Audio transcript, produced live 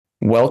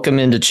Welcome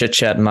into Chit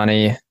Chat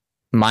Money.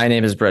 My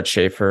name is Brett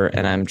Schaefer,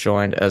 and I'm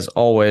joined, as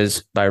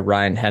always, by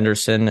Ryan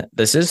Henderson.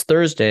 This is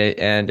Thursday,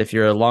 and if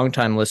you're a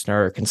longtime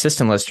listener or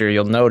consistent listener,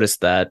 you'll notice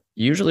that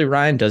usually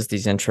Ryan does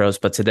these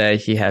intros, but today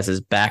he has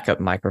his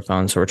backup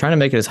microphone, so we're trying to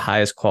make it as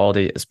high as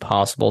quality as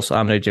possible, so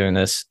I'm going to be doing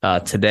this.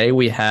 Today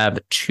we have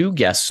two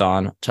guests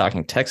on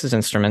talking Texas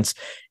Instruments.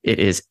 It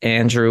is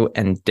Andrew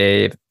and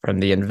Dave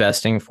from the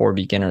Investing for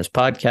Beginners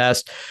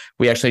podcast.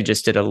 We actually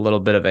just did a little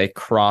bit of a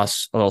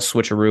little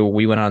switcheroo.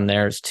 We went on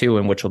theirs too,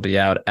 and which will be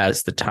out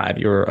as the time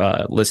you're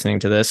listening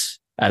to this.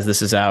 As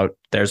this is out,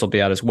 theirs will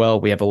be out as well.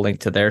 We have a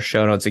link to their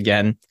show notes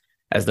again.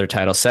 As their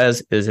title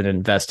says, is an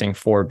Investing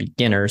for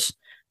Beginners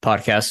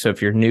podcast. So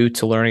if you're new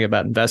to learning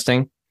about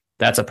investing,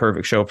 that's a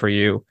perfect show for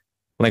you.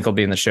 Link will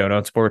be in the show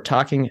notes. But we're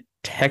talking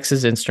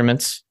Texas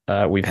Instruments.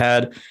 We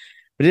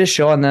did a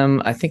show on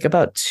them, I think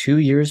about 2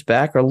 years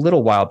back or a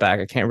little while back.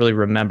 I can't really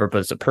remember, but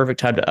it's a perfect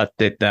time to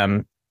update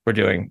them.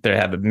 They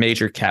have a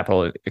major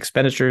capital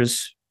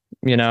expenditures,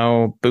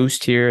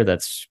 boost here.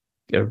 That's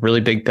a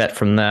really big bet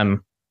from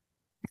them.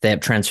 They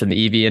have trends from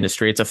the EV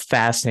industry. It's a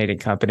fascinating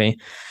company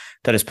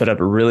that has put up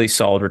really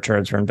solid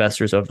returns for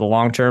investors over the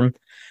long term.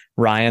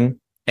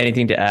 Ryan,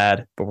 anything to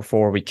add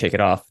before we kick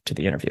it off to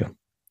the interview?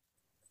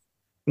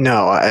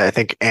 No, I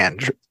think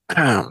Andrew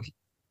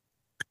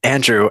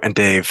and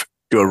Dave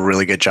do a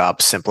really good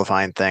job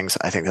simplifying things.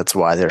 I think that's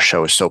why their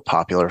show is so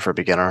popular for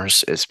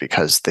beginners, is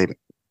because they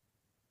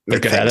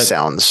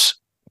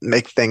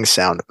make things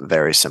sound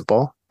very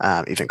simple,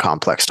 even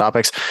complex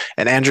topics.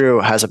 And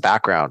Andrew has a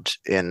background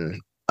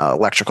in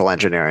electrical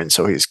engineering,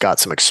 so he's got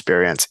some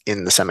experience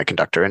in the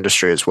semiconductor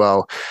industry as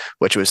well,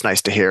 which was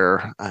nice to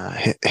hear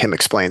him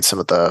explain some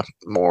of the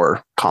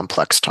more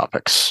complex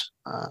topics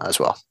as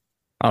well.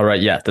 All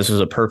right. Yeah, this was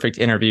a perfect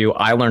interview.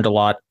 I learned a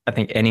lot. I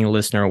think any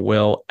listener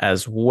will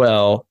as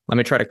well. Let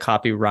me try to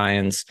copy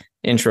Ryan's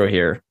intro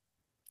here.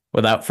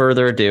 Without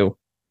further ado,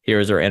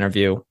 here's our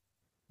interview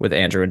with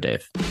Andrew and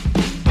Dave.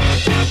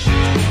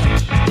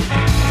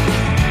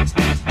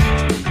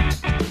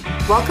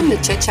 Welcome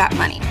to Chit Chat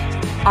Money.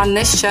 On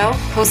this show,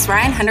 hosts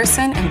Ryan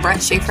Henderson and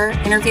Brett Schaefer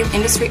interview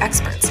industry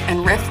experts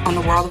and riff on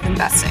the world of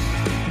investing.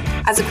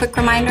 As a quick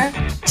reminder,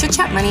 Chit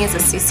Chat Money is a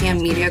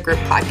CCM Media Group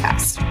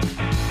podcast.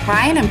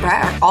 Ryan and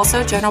Brett are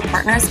also general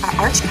partners at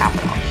Arch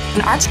Capital,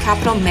 and Arch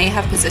Capital may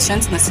have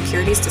positions in the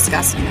securities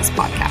discussed in this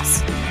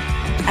podcast.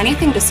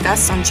 Anything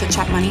discussed on Chit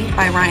Chat Money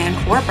by Ryan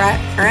or Brett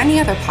or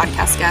any other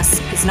podcast guests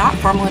is not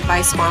formal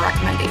advice or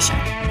recommendation.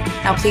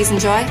 Now please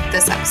enjoy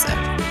this episode.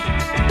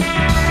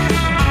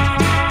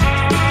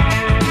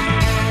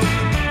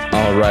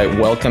 All right,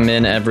 welcome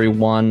in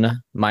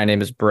everyone. My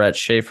name is Brett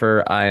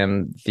Schaefer. I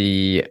am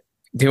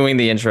doing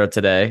the intro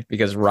today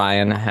because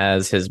Ryan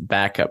has his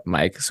backup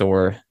mic, so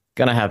we're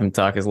gonna have him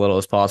talk as little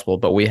as possible.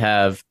 But we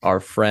have our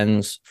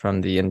friends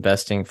from the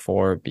Investing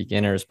for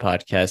Beginners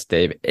podcast,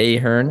 Dave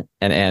Ahern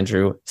and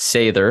Andrew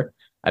Sather.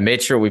 I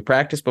made sure we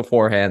practiced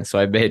beforehand, so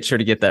I made sure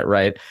to get that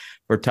right.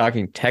 We're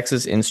talking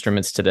Texas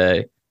Instruments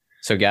today.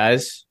 So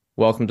guys,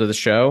 welcome to the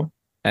show.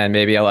 And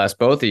maybe I'll ask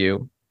both of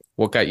you,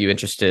 what got you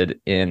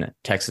interested in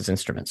Texas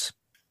Instruments?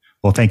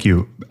 Well, thank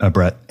you,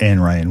 Brett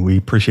and Ryan. We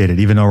appreciate it.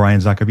 Even though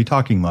Ryan's not going to be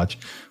talking much,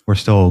 we're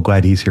still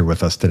glad he's here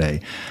with us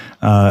today.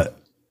 I'm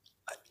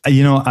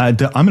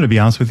going to be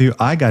honest with you.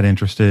 I got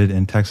interested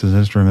in Texas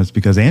Instruments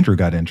because Andrew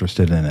got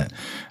interested in it.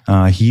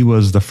 He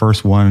was the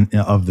first one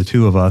of the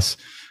two of us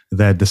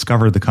that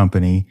discovered the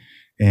company,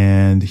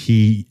 and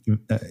he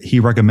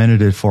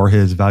recommended it for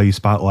his Value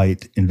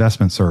Spotlight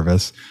investment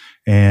service.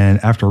 And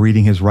after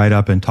reading his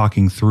write-up and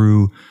talking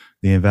through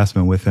the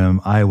investment with him,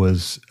 I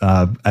was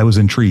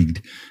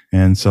intrigued.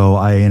 And so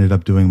I ended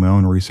up doing my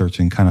own research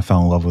and kind of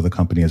fell in love with the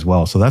company as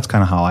well. So that's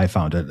kind of how I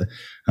found it.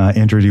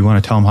 Andrew, do you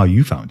want to tell him how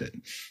you found it?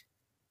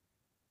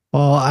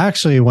 Well, I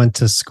actually went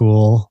to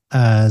school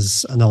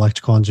as an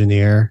electrical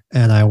engineer,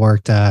 and I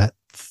worked at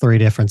 3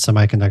 different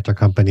semiconductor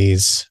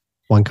companies.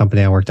 One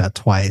company I worked at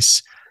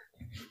twice.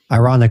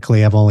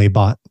 Ironically, I've only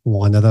bought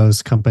one of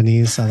those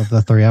companies out of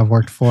the 3 I've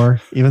worked for,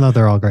 even though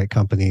they're all great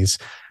companies.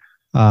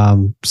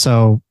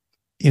 So,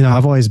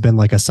 I've always been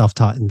like a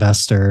self-taught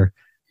investor.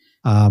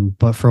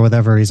 But for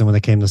whatever reason, when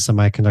it came to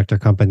semiconductor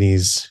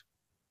companies,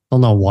 I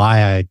don't know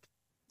why I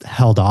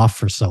held off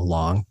for so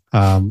long.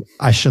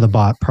 I should have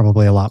bought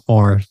probably a lot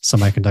more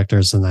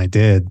semiconductors than I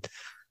did.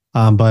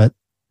 But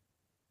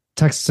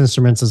Texas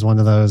Instruments is one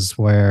of those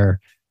where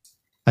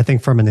I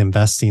think from an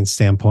investing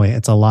standpoint,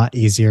 it's a lot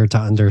easier to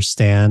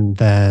understand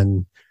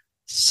than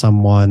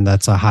someone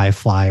that's a high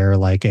flyer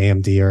like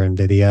AMD or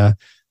NVIDIA.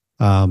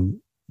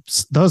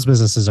 Those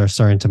businesses are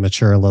starting to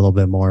mature a little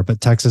bit more,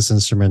 but Texas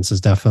Instruments is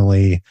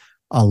definitely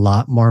a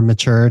lot more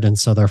matured. And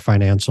so their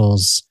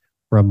financials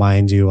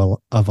remind you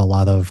of a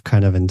lot of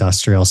kind of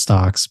industrial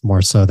stocks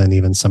more so than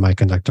even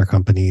semiconductor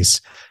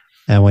companies.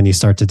 And when you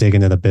start to dig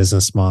into the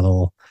business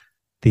model,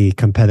 the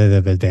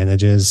competitive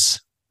advantages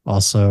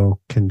also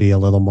can be a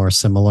little more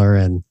similar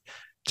and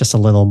just a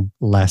little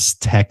less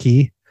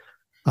techy.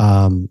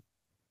 And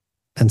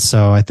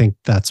so I think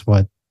that's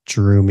what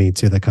drew me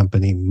to the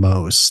company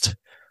most.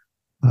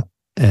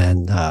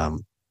 And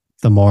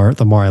the more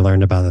I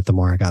learned about it, the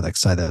more I got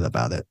excited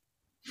about it.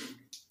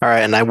 All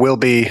right, and I will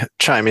be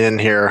chiming in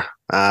here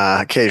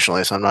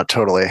occasionally, so I'm not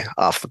totally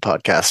off the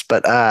podcast.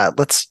 But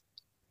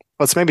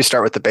let's maybe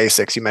start with the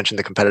basics. You mentioned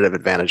the competitive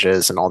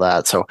advantages and all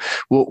that, so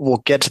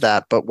we'll get to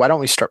that. But why don't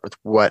we start with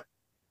what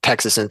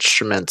Texas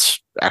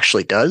Instruments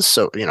actually does?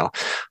 So,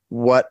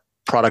 what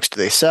products do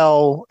they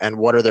sell, and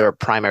what are their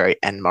primary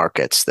end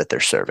markets that they're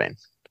serving?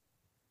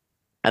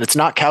 And it's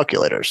not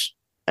calculators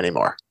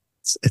anymore.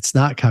 It's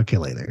not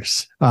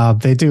calculators.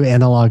 They do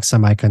analog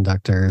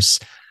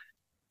semiconductors.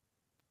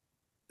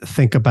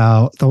 Think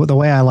about the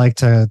way I like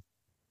to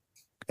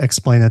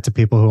explain it to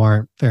people who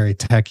aren't very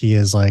techie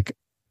is like,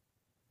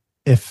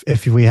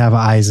 if we have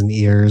eyes and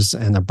ears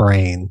and a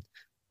brain,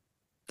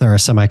 there are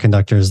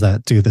semiconductors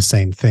that do the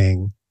same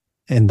thing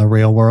in the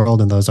real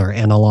world, and those are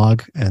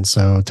analog. And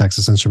so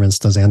Texas Instruments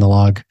does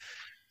analog,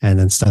 and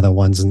instead of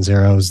ones and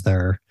zeros,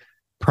 they're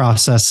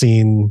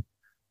processing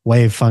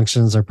wave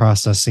functions, or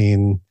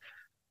processing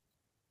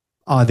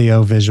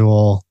audio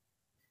visual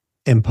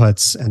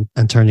inputs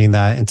and turning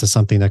that into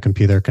something a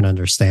computer can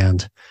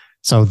understand.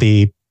 So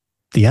the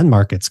end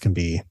markets can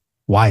be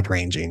wide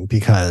ranging,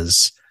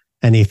 because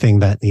anything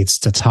that needs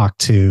to talk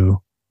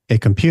to a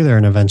computer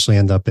and eventually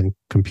end up in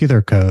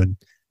computer code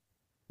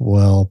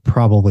will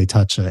probably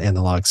touch an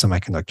analog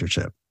semiconductor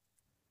chip.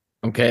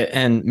 Okay.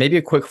 And maybe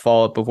a quick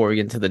follow-up before we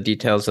get into the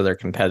details of their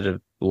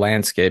competitive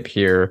landscape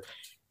here.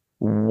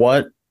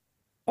 What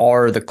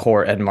are the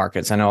core end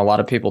markets? I know a lot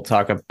of people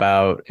talk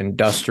about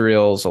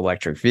industrials,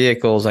 electric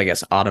vehicles, I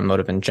guess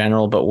automotive in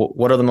general, but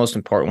what are the most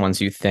important ones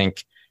you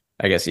think,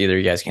 I guess either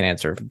you guys can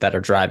answer, that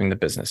are driving the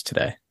business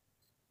today?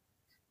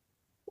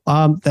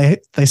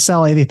 They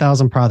sell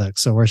 80,000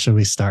 products. So where should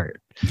we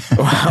start?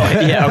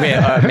 Well, yeah.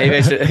 Okay. Maybe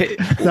I should.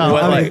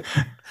 No,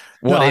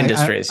 what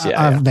industries?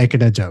 I'm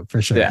making a joke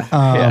for sure.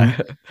 Yeah.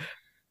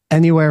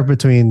 Anywhere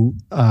between,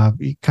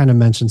 you kind of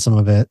mentioned some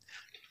of it.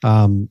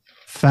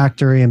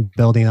 Factory and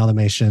building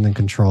automation and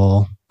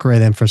control,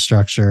 grid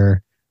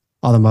infrastructure,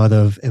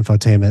 automotive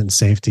infotainment and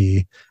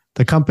safety.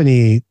 The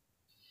company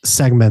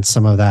segments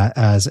some of that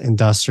as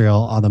industrial,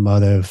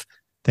 automotive.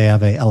 They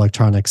have a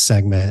electronics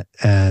segment,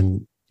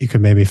 and you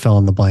could maybe fill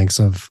in the blanks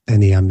of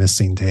any I'm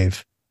missing,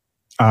 Dave.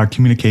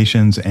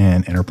 Communications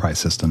and enterprise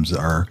systems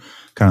are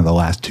kind of the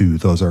last two.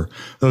 Those are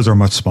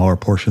much smaller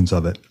portions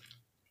of it.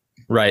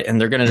 Right.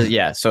 And they're going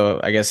to, so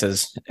I guess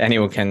as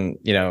anyone can,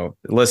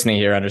 listening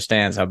here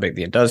understands how big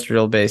the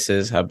industrial base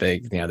is, how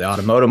big, the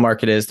automotive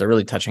market is. They're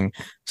really touching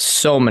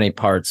so many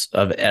parts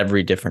of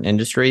every different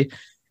industry.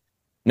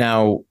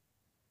 Now,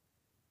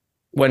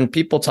 when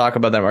people talk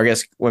about them, or I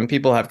guess when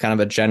people have kind of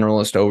a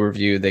generalist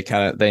overview,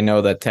 they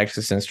know that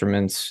Texas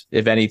Instruments,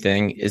 if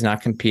anything, is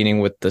not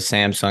competing with the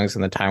Samsungs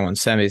and the Taiwan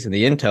Semis and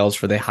the Intels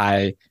for the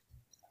highly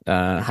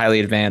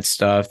advanced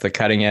stuff, the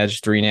cutting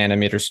edge 3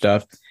 nanometer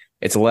stuff.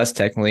 It's less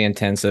technically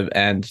intensive,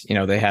 and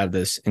they have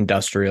this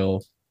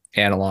industrial,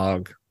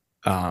 analog,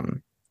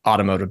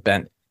 automotive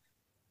bent.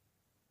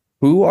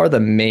 Who are the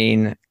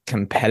main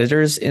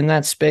competitors in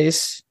that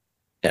space?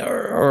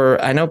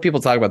 Or I know people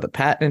talk about the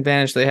patent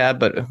advantage they have,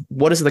 but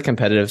what does the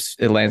competitive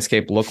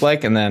landscape look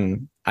like? And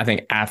then I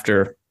think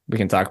after we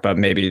can talk about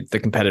maybe the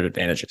competitive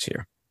advantages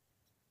here.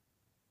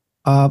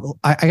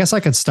 I guess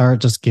I could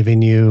start just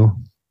giving you,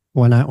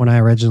 when I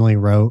originally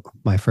wrote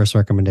my first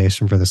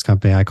recommendation for this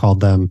company, I called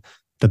them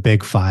the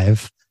Big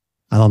Five.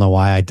 I don't know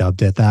why I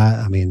dubbed it that.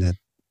 I mean,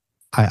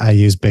 I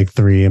use Big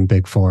Three and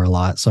Big Four a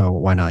lot, so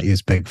why not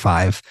use Big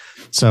Five?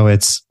 So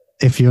it's,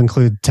 if you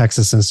include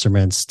Texas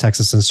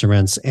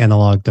Instruments,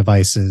 Analog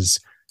Devices,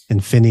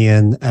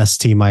 Infineon,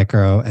 ST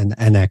Micro, and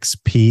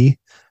NXP.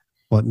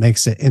 What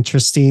makes it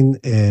interesting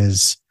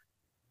is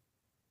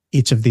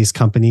each of these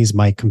companies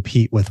might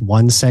compete with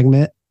one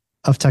segment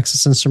of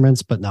Texas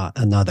Instruments, but not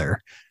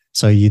another.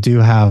 So you do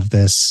have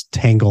this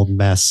tangled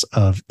mess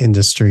of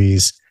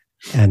industries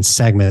and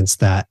segments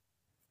that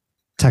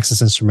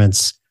Texas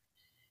Instruments,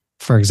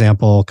 for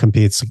example,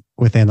 competes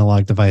with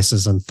Analog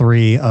Devices in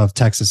 3 of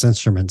Texas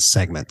Instruments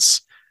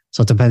segments.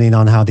 So depending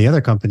on how the other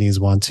companies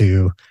want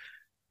to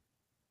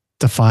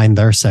define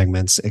their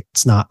segments,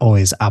 it's not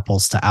always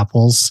apples to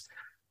apples,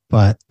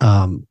 but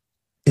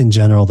in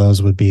general,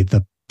 those would be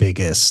the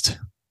biggest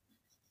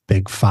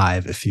Big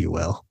Five, if you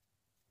will.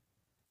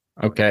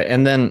 Okay.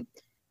 And then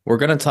we're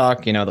going to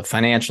talk, the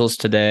financials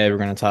today. We're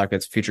going to talk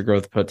its future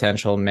growth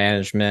potential,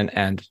 management,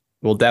 and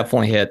we'll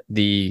definitely hit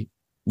the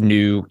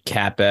new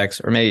CapEx,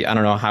 or maybe, I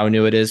don't know how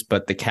new it is,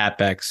 but the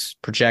CapEx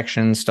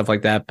projections, stuff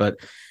like that. But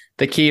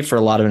the key for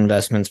a lot of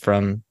investments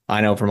from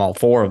all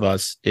 4 of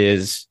us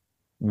is,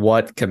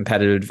 what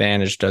competitive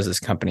advantage does this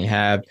company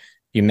have?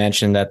 You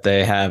mentioned that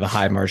they have a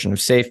high margin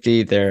of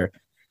safety. They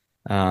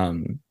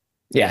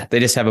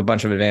just have a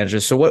bunch of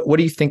advantages. So what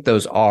do you think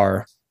those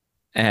are?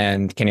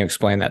 And can you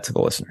explain that to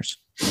the listeners?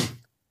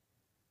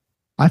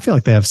 I feel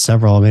like they have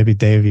several. Maybe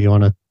Dave, you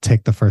want to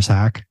take the first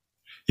hack?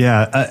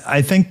 Yeah,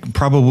 I think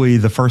probably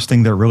the first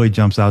thing that really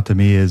jumps out to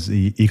me is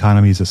the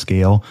economies of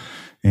scale.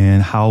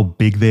 and how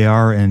big they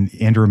are. And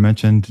Andrew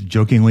mentioned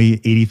jokingly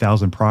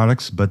 80,000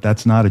 products, but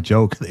that's not a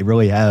joke. They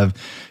really have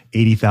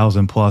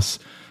 80,000 plus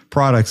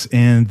products.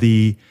 And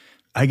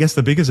I guess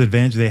the biggest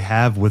advantage they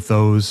have with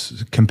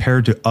those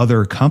compared to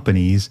other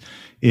companies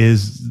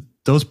is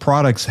those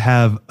products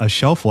have a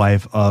shelf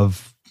life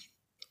of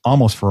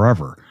almost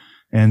forever.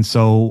 And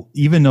so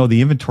even though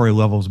the inventory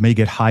levels may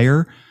get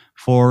higher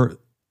for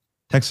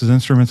Texas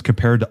Instruments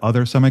compared to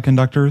other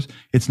semiconductors,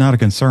 it's not a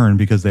concern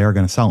because they are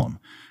going to sell them.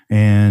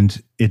 And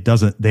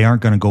they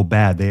aren't going to go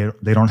bad.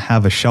 They don't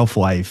have a shelf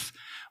life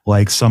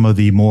like some of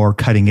the more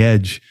cutting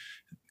edge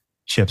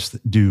chips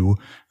do,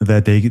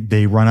 that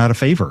they run out of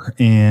favor.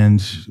 And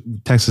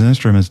Texas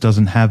Instruments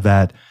doesn't have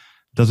that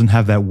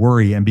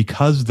worry. And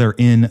because they're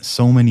in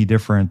so many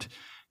different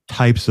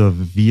types of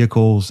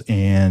vehicles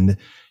and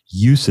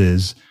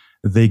uses,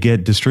 they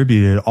get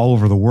distributed all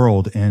over the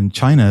world. And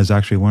China is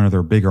actually one of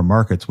their bigger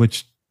markets,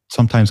 which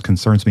sometimes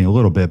concerns me a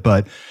little bit,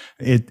 but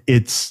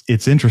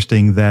it's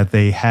interesting that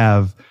they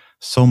have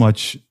so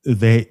much,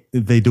 they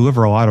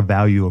deliver a lot of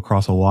value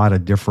across a lot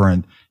of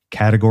different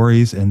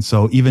categories. And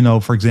so even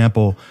though, for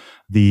example,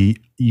 the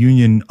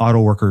union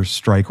auto workers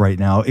strike right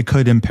now, it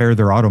could impair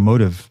their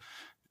automotive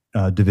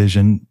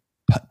division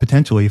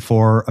potentially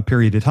for a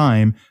period of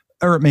time,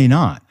 or it may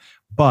not,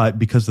 but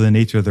because of the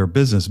nature of their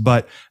business.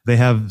 But they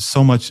have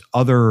so much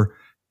other,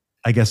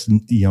 I guess,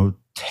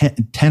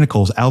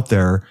 tentacles out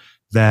there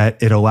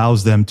that it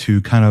allows them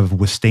to kind of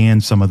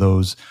withstand some of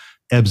those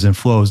ebbs and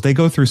flows. They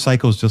go through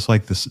cycles just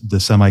like the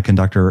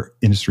semiconductor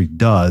industry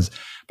does,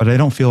 but I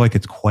don't feel like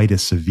it's quite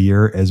as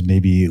severe as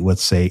maybe,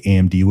 let's say,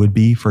 AMD would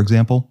be, for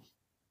example.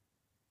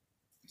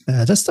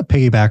 Just to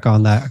piggyback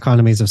on that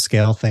economies of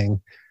scale thing,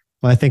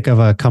 when I think of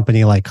a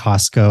company like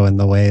Costco and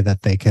the way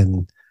that they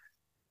can,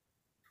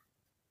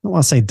 I don't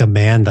want to say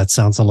demand, that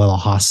sounds a little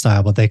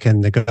hostile, but they can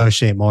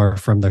negotiate more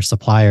from their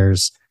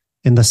suppliers.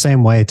 In the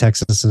same way,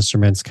 Texas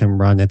Instruments can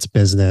run its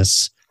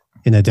business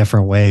in a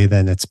different way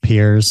than its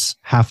peers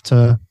have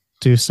to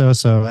do so.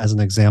 So as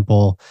an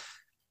example,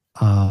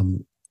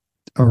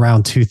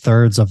 around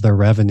 2/3 of their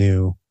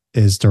revenue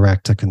is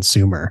direct to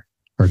consumer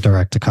or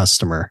direct to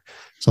customer.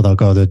 So they'll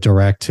go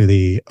direct to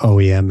the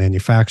OEM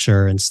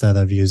manufacturer instead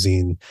of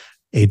using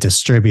a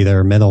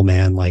distributor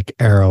middleman like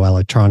Arrow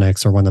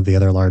Electronics or one of the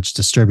other large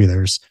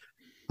distributors.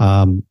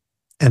 And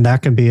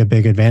that can be a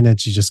big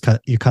advantage.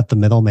 You cut the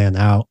middleman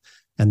out.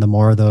 And the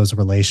more of those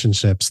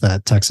relationships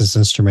that Texas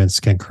Instruments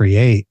can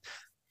create,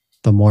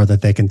 the more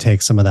that they can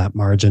take some of that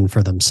margin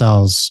for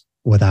themselves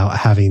without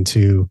having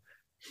to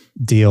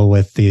deal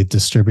with the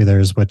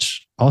distributors,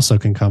 which also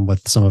can come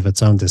with some of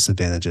its own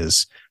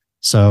disadvantages.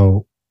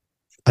 So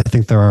I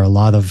think there are a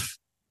lot of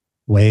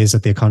ways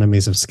that the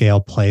economies of scale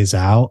plays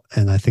out.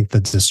 And I think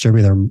the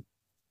distributor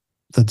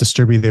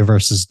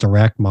versus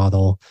direct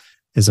model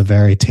is a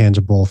very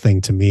tangible thing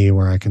to me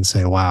where I can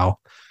say, wow,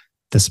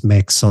 this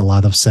makes a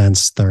lot of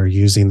sense. They're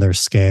using their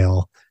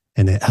scale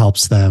and it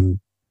helps them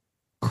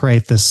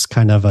create this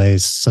kind of a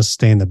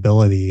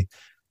sustainability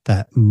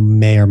that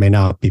may or may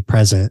not be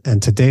present.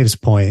 And to Dave's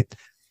point,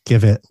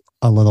 give it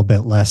a little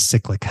bit less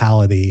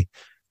cyclicality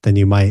than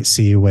you might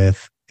see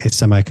with a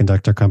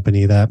semiconductor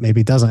company that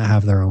maybe doesn't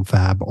have their own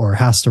fab or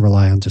has to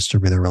rely on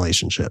distributor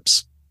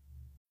relationships.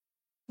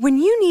 When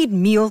you need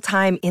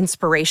mealtime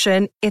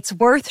inspiration, it's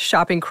worth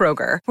shopping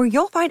Kroger, where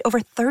you'll find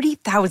over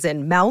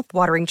 30,000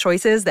 mouth-watering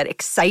choices that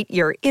excite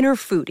your inner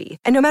foodie.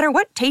 And no matter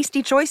what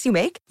tasty choice you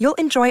make, you'll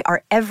enjoy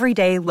our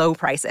everyday low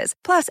prices,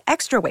 plus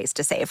extra ways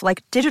to save,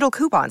 like digital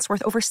coupons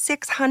worth over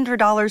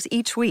 $600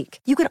 each week.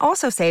 You can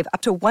also save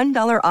up to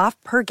 $1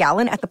 off per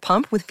gallon at the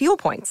pump with fuel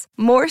points.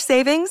 More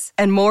savings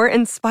and more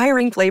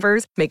inspiring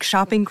flavors make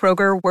shopping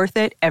Kroger worth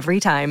it every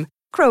time.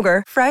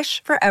 Kroger,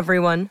 fresh for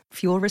everyone.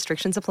 Fuel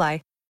restrictions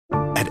apply.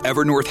 At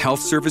Evernorth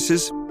Health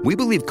Services, we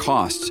believe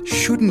costs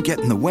shouldn't get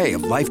in the way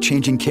of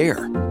life-changing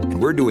care,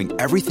 and we're doing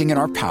everything in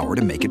our power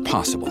to make it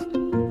possible.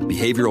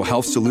 Behavioral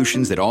health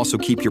solutions that also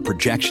keep your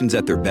projections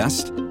at their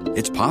best?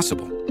 It's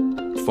possible.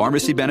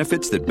 Pharmacy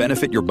benefits that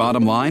benefit your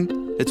bottom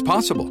line? It's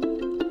possible.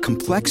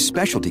 Complex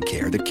specialty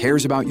care that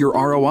cares about your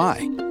ROI?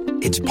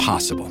 It's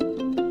possible.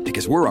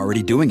 Because we're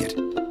already doing it.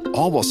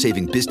 All while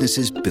saving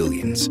businesses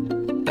billions.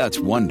 That's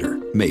Wonder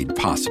made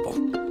possible.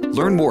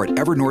 Learn more at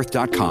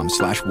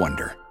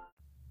evernorth.com/wonder.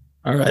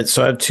 All right.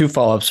 So I have two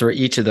follow-ups for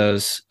each of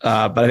those.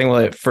 But I think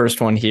the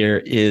first one here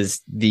is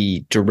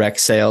the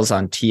direct sales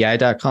on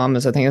TI.com,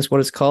 as I think is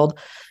what it's called.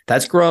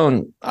 That's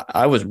grown.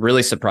 I was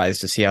really surprised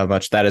to see how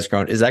much that has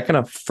grown. Is that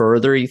going to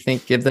further, you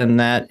think, give them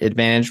that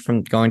advantage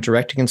from going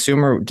direct to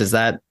consumer? Does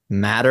that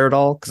matter at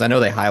all? Because I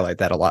know they highlight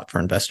that a lot for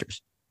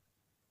investors.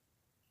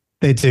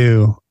 They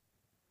do.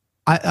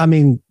 I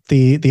mean,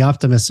 the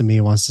optimist in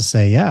me wants to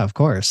say, yeah, of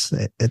course,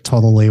 it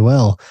totally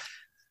will.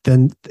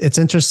 Then it's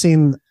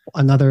interesting.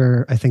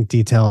 Another, I think,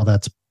 detail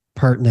that's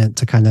pertinent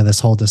to kind of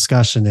this whole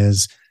discussion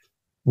is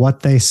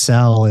what they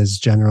sell is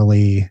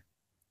generally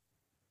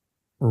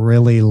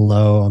really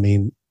low. I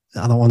mean,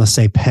 I don't want to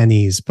say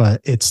pennies,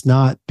 but it's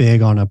not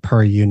big on a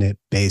per unit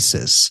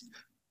basis.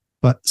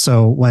 But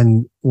so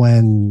when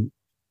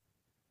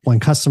when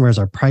customers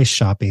are price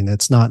shopping,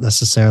 it's not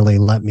necessarily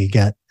let me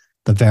get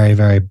the very,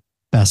 very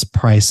best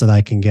price that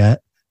I can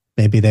get.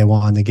 Maybe they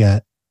want to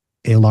get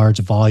a large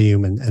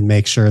volume and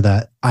make sure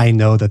that I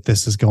know that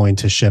this is going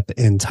to ship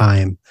in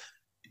time.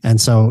 And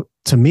so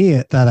to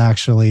me, that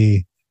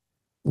actually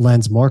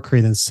lends more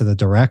credence to the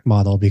direct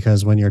model,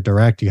 because when you're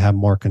direct, you have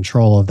more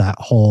control of that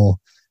whole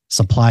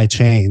supply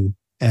chain.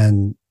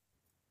 And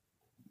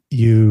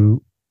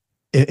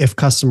if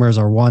customers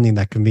are wanting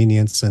that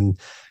convenience and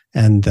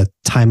the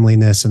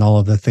timeliness and all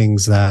of the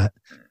things that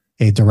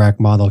a direct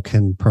model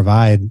can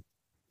provide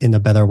in a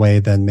better way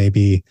than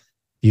maybe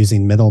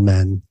using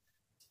middlemen,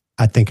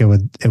 I think it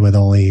would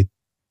only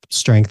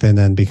strengthen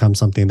and become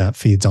something that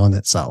feeds on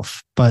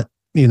itself. But,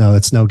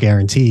 it's no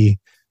guarantee,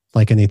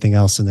 like anything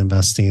else in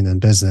investing and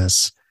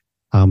business.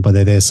 But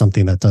it is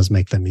something that does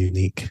make them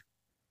unique.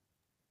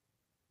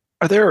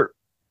 Are there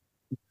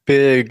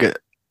big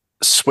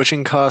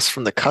switching costs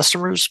from the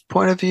customer's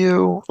point of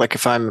view? Like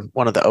if I'm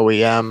one of the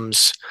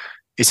OEMs,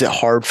 is it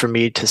hard for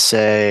me to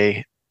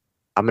say,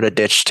 I'm going to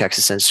ditch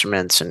Texas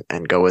Instruments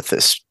and go with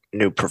this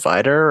new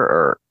provider?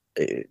 Or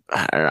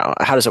I don't know,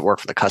 how does it work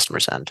from the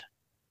customer's end?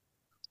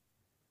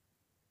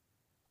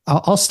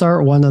 I'll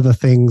start. One of the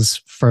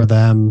things for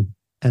them,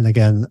 and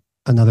again,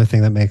 another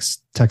thing that makes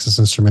Texas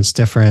Instruments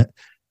different,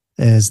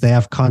 is they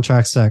have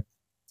contracts that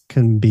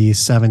can be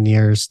 7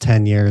 years,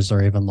 10 years,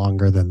 or even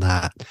longer than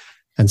that.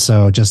 And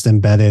so just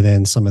embedded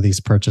in some of these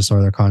purchase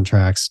order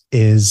contracts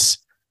is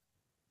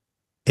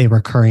a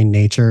recurring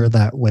nature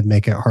that would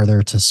make it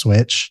harder to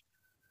switch.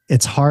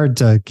 It's hard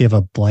to give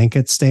a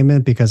blanket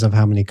statement because of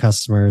how many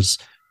customers.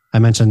 I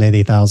mentioned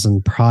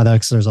 80,000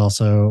 products. There's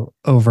also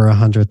over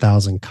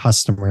 100,000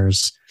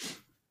 customers.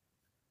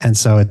 And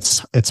so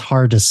it's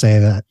hard to say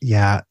that,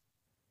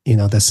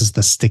 this is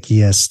the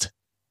stickiest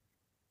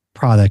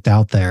product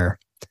out there.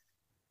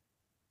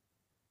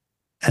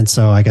 And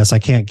so I guess I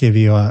can't give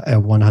you a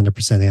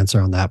 100%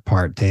 answer on that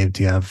part. Dave,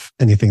 do you have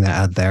anything to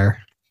add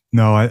there?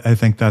 No, I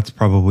think that's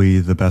probably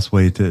the best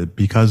way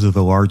because of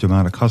the large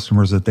amount of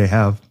customers that they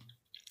have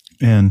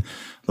and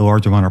the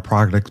large amount of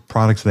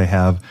products they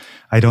have.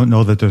 I don't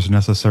know that there's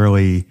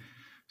necessarily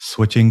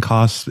switching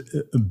costs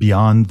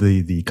beyond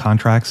the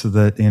contracts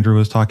that Andrew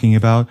was talking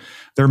about.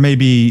 There may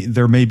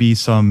be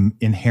some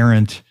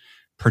inherent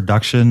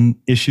production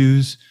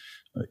issues.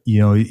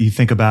 You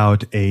think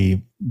about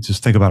a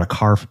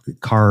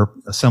car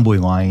assembly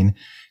line.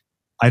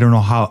 I don't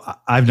know how,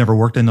 I've never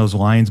worked in those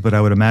lines, but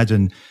I would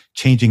imagine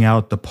changing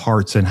out the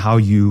parts and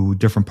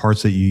different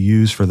parts that you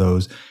use for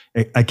those.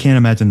 I can't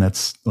imagine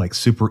that's like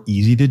super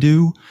easy to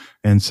do.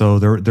 And so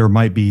there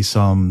might be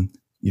some,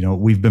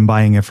 we've been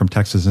buying it from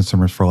Texas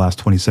Instruments for the last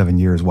 27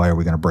 years. Why are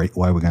we going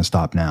to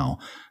stop now?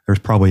 There's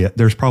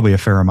probably a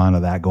fair amount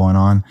of that going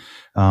on.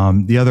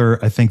 The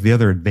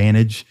other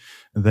advantage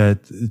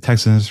that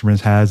Texas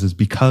Instruments has is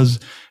because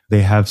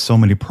they have so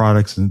many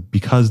products and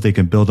because they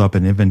can build up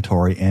an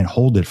inventory and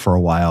hold it for a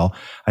while.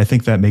 I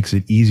think that makes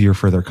it easier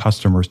for their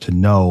customers to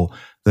know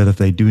that if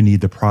they do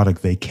need the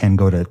product, they can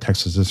go to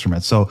Texas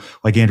Instruments. So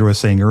like Andrew was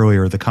saying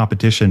earlier, the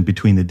competition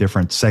between the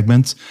different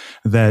segments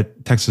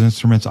that Texas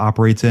Instruments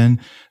operates in,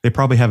 they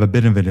probably have a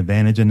bit of an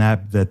advantage in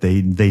that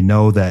they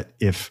know that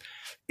if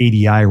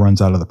ADI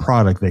runs out of the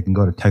product, they can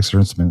go to Texas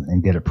Instruments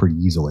and get it pretty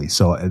easily.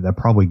 So that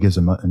probably gives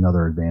them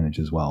another advantage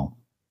as well.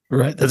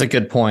 Right. That's a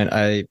good point.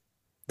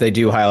 They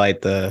do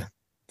highlight the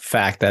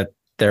fact that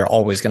they're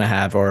always going to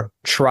have, or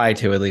try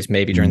to, at least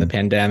maybe during the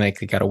pandemic,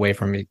 they got away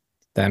from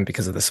them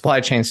because of the supply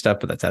chain stuff,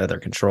 but that's out of their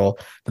control.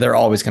 But they're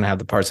always going to have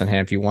the parts in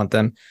hand if you want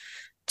them.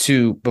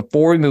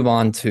 Before we move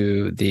on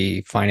to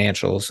the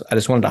financials, I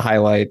just wanted to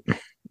highlight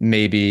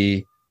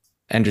maybe,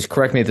 and just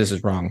correct me if this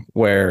is wrong,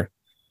 where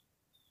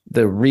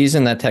the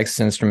reason that Texas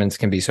Instruments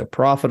can be so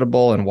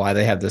profitable and why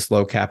they have this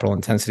low capital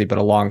intensity but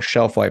a long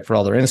shelf life for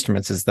all their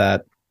instruments is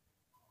that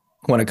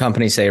when a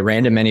company, say a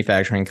random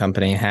manufacturing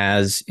company,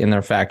 has in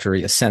their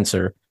factory a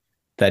sensor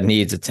that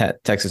needs a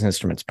Texas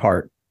Instruments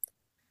part,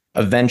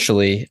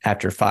 eventually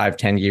after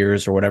 5-10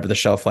 years or whatever the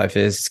shelf life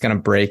is, it's going to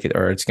break it,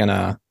 or it's going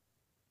to,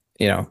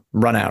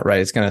 run out, right?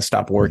 It's going to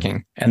stop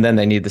working. And then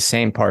they need the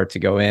same part to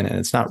go in, and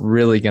it's not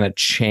really going to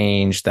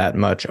change that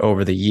much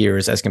over the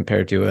years as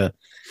compared to a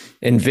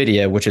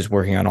NVIDIA, which is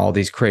working on all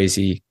these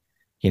crazy,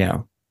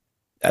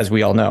 as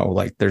we all know,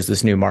 like there's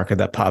this new market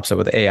that pops up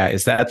with AI.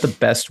 Is that the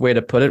best way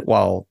to put it?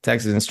 While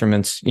Texas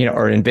Instruments,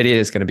 or NVIDIA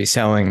is going to be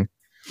selling,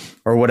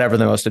 or whatever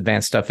the most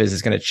advanced stuff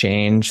is going to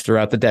change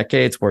throughout the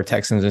decades, where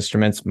Texas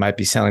Instruments might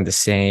be selling the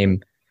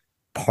same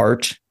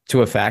part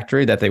to a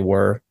factory that they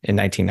were in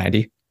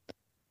 1990.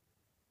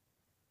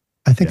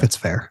 I think that's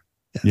fair.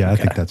 Yeah, I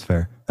think that's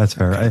fair. That's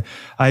fair.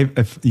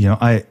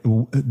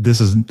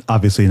 This is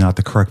obviously not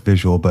the correct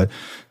visual, but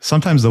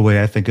sometimes the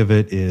way I think of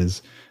it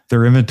is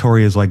their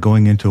inventory is like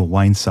going into a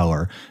wine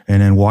cellar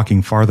and then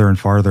walking farther and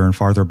farther and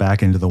farther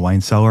back into the wine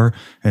cellar.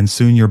 And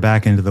soon you're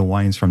back into the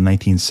wines from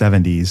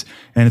 1970s,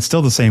 and it's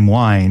still the same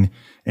wine,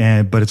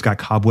 but it's got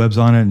cobwebs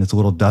on it and it's a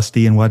little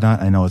dusty and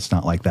whatnot. I know it's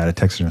not like that at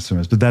Texas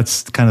Instruments, but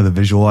that's kind of the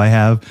visual I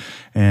have.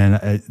 And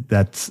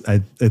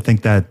I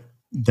think that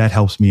that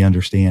helps me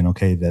understand,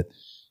 okay, that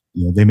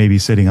they may be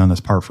sitting on this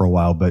part for a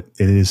while, but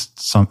it is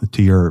something,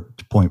 to your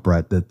point,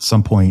 Brett, that at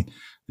some point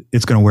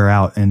it's going to wear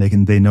out, and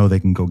they know they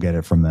can go get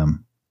it from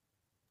them.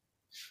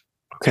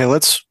 Okay,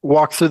 let's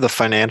walk through the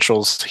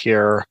financials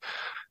here.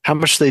 How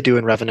much do they do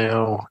in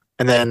revenue?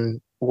 And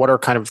then what are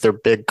kind of their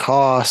big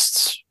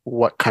costs?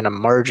 What kind of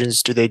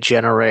margins do they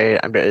generate?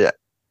 I mean,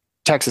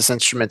 Texas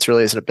Instruments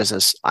really isn't a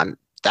business I'm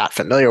that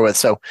familiar with.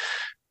 So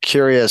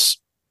curious,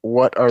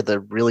 what are the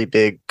really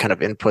big kind of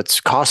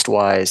inputs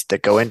cost-wise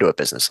that go into a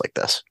business like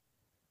this?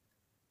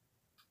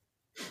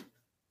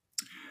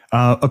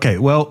 Okay,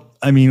 well,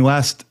 I mean, the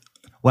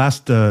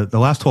last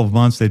 12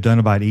 months, they've done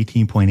about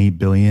 18.8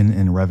 billion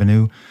in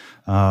revenue,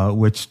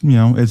 which,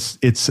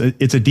 it's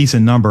a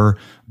decent number,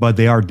 but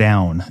they are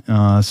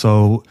down.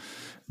 So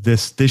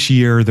this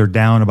year they're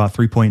down about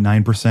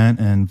 3.9%.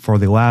 And for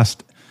the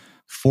last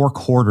 4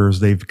 quarters,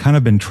 they've kind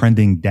of been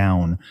trending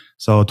down.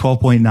 So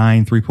 12.9,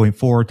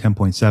 3.4,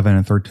 10.7,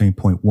 and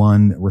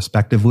 13.1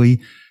 respectively,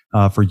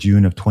 for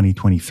June of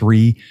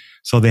 2023.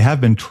 So they have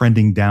been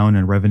trending down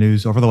in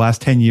revenues. Over the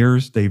last 10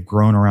 years, they've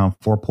grown around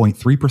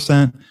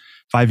 4.3%,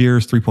 5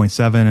 years,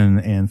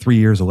 3.7, and 3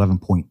 years,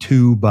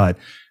 11.2. But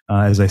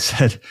as I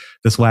said,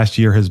 this last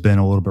year has been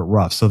a little bit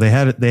rough. So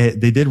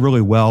they did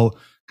really well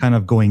kind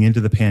of going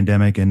into the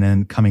pandemic, and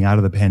then coming out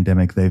of the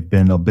pandemic, they've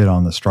been a bit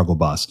on the struggle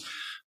bus.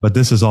 But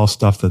this is all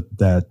stuff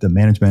that the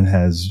management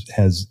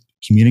has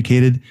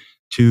communicated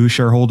to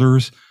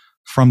shareholders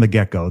from the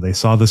get-go. They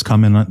saw this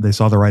coming. They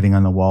saw the writing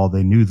on the wall.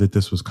 They knew that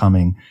this was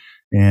coming,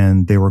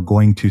 and they were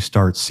going to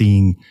start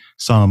seeing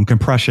some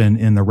compression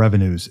in the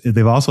revenues.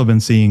 They've also been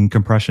seeing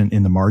compression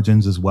in the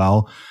margins as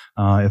well.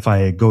 If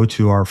I go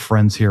to our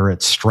friends here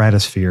at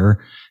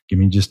Stratosphere, give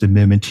me just a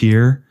moment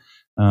here.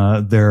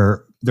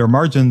 Their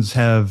margins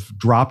have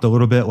dropped a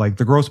little bit. Like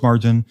the gross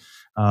margin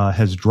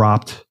has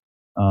dropped.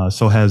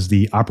 So has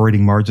the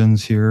operating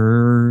margins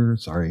here.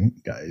 Sorry,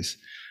 guys.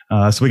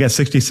 So we got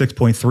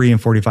 66.3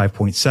 and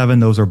 45.7.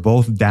 Those are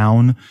both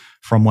down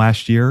from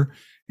last year,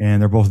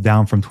 and they're both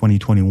down from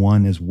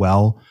 2021 as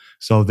well.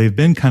 So they've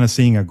been kind of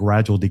seeing a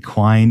gradual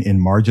decline in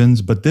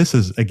margins, but this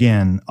is,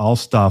 again, all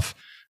stuff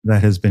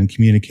that has been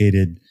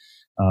communicated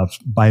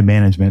by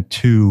management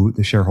to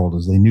the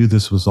shareholders. They knew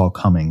this was all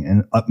coming,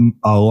 and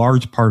a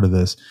large part of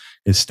this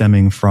is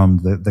stemming from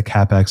the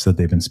capex that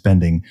they've been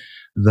spending.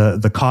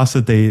 The costs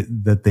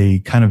that they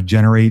kind of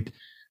generate,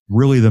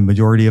 really the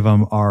majority of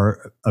them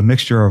are a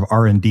mixture of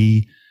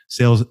R&D,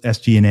 sales,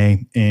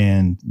 SG&A,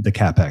 and the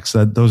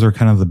capex. Those are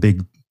kind of the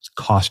big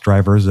cost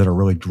drivers that are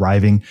really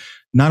driving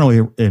not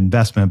only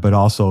investment, but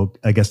also,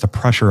 I guess, the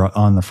pressure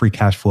on the free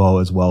cash flow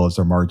as well as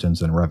their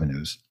margins and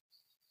revenues.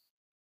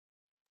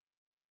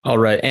 All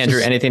right,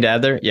 Andrew, anything to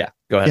add there? Yeah,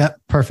 go ahead. Yeah,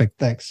 perfect.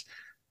 Thanks.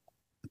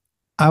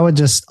 I would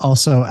just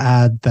also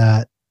add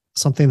that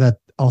something that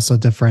also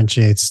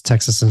differentiates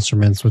Texas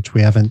Instruments, which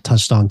we haven't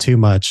touched on too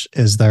much,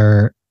 is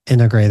their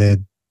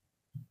integrated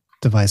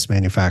device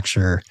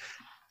manufacturer.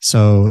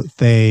 So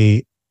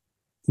they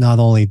not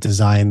only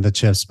design the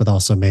chips, but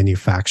also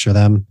manufacture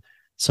them.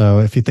 So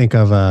if you think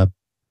of a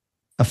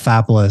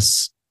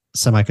fabless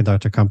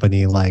semiconductor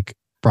company like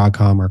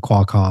Broadcom or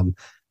Qualcomm,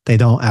 they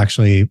don't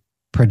actually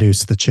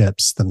produce the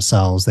chips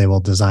themselves. They will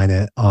design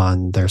it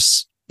on their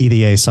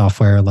EDA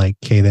software like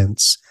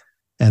Cadence,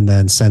 and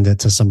then send it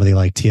to somebody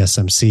like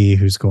TSMC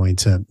who's going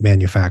to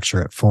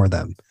manufacture it for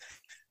them.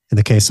 In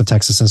the case of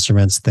Texas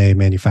Instruments, they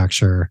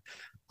manufacture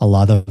a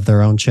lot of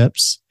their own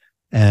chips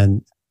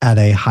and at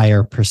a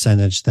higher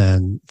percentage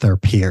than their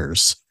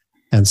peers.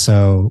 And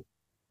so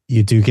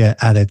you do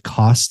get added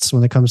costs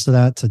when it comes to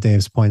that. To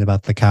Dave's point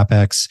about the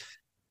CapEx,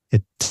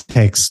 it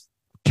takes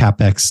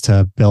CapEx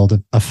to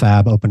build a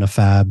fab, open a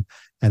fab,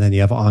 and then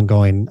you have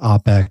ongoing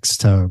OpEx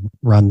to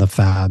run the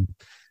fab.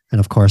 And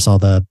of course, all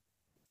the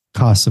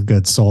cost of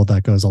goods sold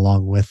that goes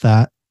along with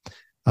that.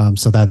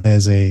 So that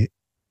is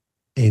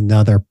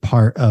another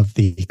part of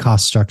the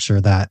cost structure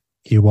that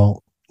you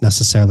won't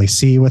necessarily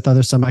see with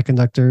other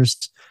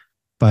semiconductors.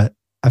 But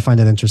I find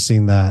it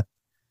interesting that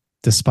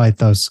despite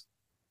those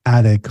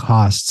added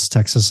costs,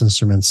 Texas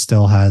Instruments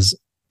still has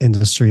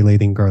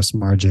industry-leading gross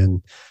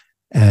margin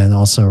and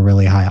also a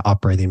really high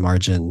operating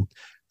margin,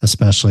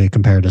 especially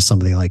compared to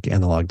somebody like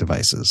Analog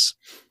Devices.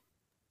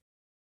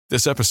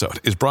 This episode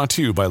is brought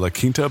to you by La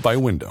Quinta by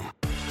Wyndham.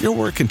 Your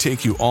work can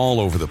take you all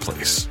over the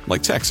place,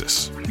 like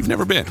Texas. You've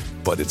never been,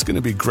 but it's going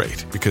to be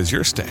great because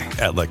you're staying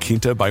at La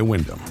Quinta by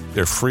Wyndham.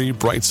 Their free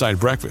Bright Side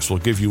breakfast will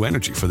give you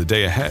energy for the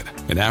day ahead.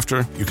 And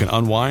after, you can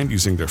unwind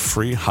using their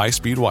free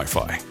high-speed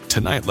Wi-Fi.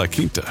 Tonight, La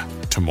Quinta.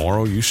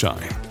 Tomorrow, you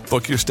shine.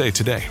 Book your stay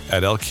today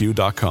at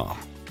lq.com.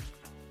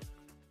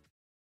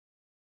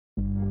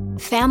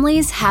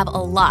 Families have a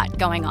lot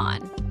going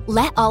on.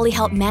 Let Ollie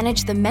help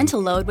manage the mental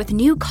load with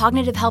new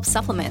cognitive help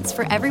supplements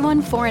for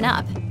everyone 4 and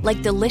up,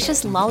 like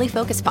delicious Lolly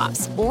Focus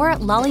Pops or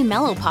Lolly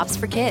Mellow Pops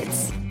for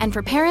kids. And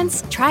for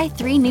parents, try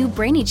 3 new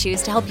Brainy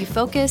Chews to help you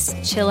focus,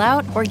 chill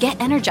out, or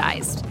get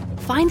energized.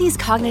 Find these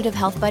cognitive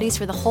health buddies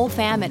for the whole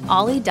fam at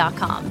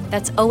ollie.com.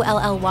 That's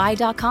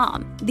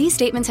OLLY.com. These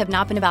statements have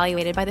not been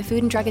evaluated by the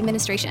Food and Drug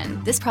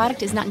Administration. This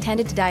product is not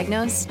intended to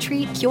diagnose,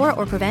 treat, cure,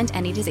 or prevent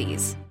any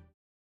disease.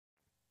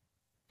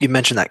 You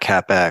mentioned that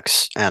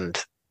CapEx,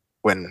 and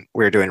when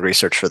we were doing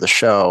research for the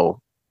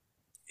show,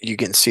 you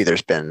can see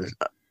there's been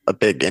a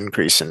big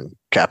increase in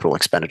capital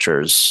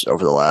expenditures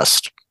over the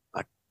last,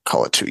 I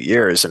call it 2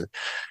 years. And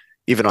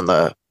even on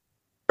the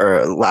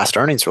last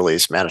earnings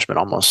release, management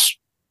almost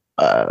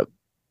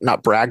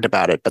not bragged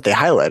about it, but they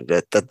highlighted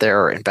it, that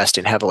they're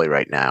investing heavily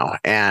right now.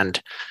 And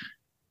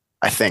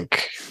I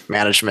think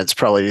management's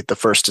probably the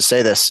first to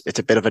say this. It's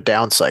a bit of a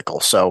down cycle.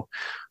 So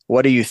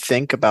what do you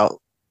think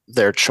about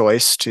their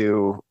choice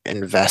to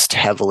invest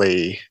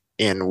heavily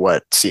in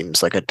what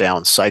seems like a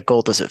down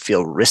cycle? Does it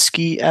feel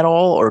risky at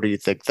all? Or do you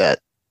think that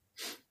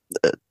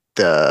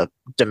the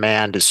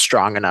demand is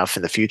strong enough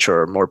in the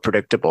future or more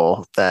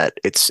predictable that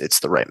it's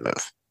the right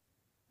move?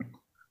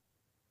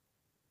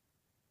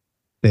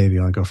 Dave,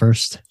 you want to go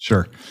first?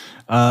 Sure.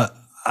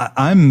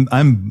 I'm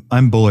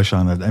bullish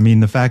on it. I mean,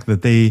 the fact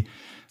that they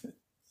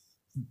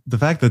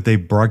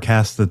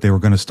broadcast that they were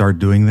going to start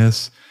doing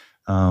this,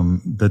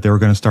 that they were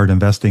going to start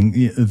investing.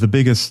 The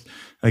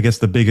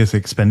biggest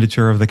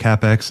expenditure of the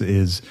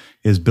CapEx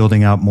is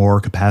building out more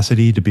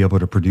capacity to be able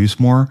to produce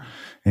more.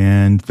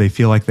 And they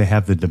feel like they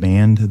have the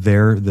demand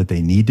there that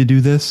they need to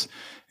do this.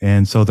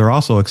 And so they're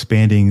also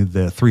expanding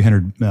the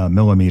 300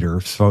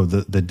 millimeter. So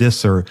the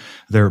discs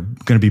they're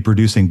going to be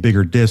producing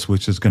bigger discs,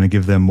 which is going to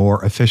give them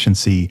more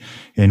efficiency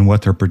in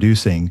what they're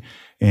producing.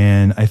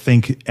 And I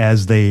think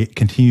as they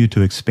continue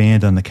to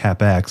expand on the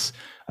CapEx,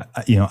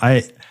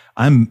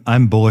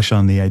 I'm bullish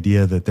on the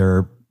idea that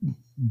they're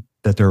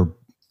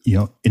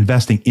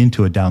investing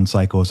into a down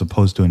cycle as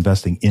opposed to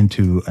investing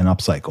into an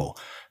up cycle.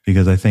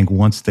 Because I think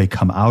once they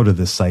come out of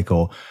this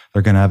cycle,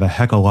 they're going to have a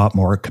heck of a lot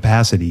more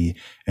capacity,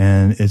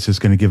 and it's just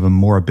going to give them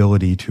more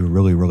ability to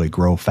really, really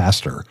grow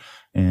faster.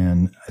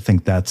 And I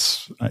think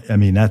that's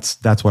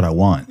what I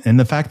want. And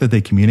the fact that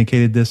they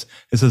communicated this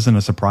isn't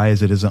a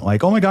surprise. It isn't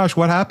like, oh my gosh,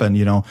 what happened?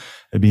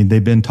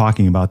 They've been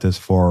talking about this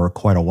for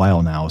quite a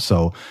while now.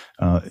 So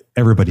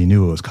everybody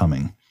knew it was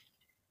coming.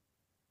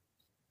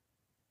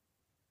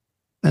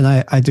 And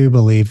I do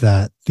believe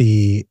that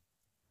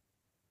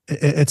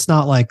it's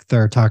not like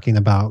they're talking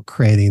about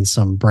creating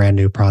some brand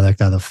new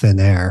product out of thin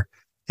air.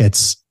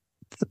 It's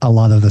a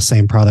lot of the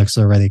same products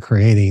they're already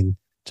creating,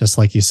 just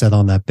like you said,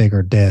 on that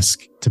bigger disc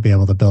to be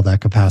able to build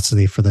that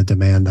capacity for the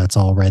demand that's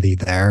already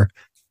there.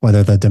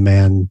 Whether the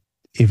demand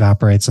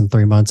evaporates in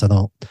 3 months, I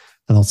don't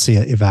see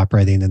it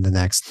evaporating in the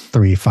next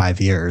 3-5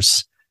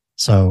 years.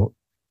 So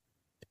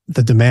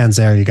the demand's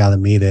there, you got to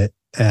meet it.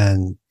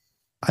 And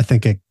I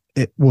think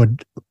it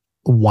would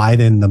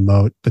widen the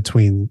moat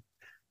between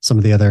some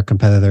of the other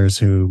competitors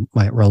who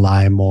might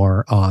rely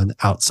more on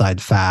outside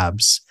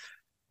fabs.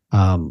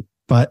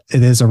 But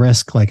it is a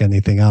risk like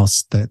anything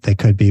else that they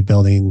could be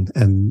building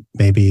and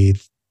maybe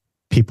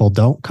people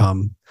don't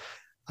come.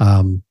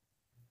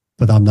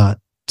 But I'm not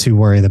too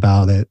worried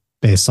about it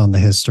based on the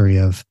history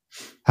of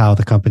how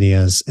the company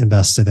has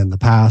invested in the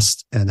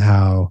past and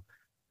how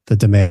the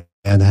demand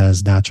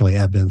has naturally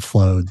ebbed and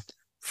flowed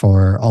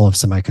for all of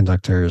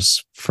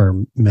semiconductors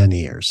for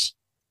many years.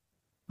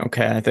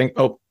 Okay, I think,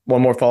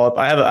 one more follow-up.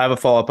 I have a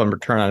follow-up on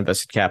return on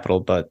invested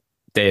capital, but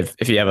Dave,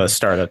 if you have a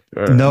startup.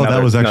 No,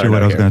 that was actually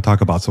what I was going to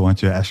talk about. So why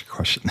don't you ask your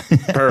question?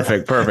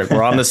 Perfect.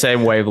 We're on the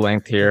same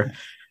wavelength here.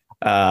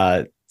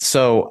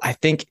 So I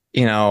think,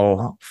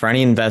 for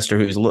any investor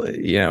who's,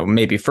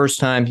 maybe first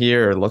time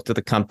here or looked at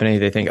the company,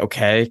 they think,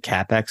 okay,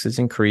 CapEx is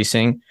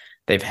increasing.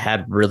 They've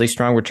had really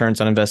strong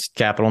returns on invested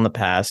capital in the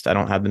past. I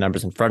don't have the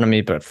numbers in front of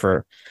me, but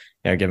for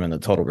given the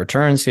total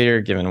returns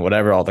here, given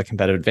whatever, all the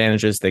competitive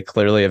advantages, they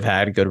clearly have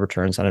had good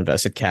returns on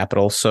invested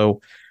capital.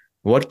 So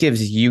what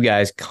gives you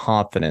guys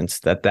confidence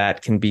that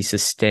that can be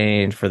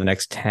sustained for the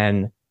next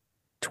 10,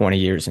 20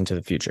 years into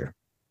the future?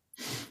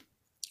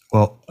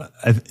 Well,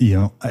 I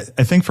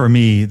think for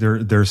me,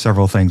 there are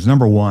several things.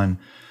 Number one,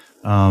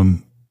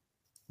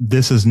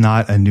 this is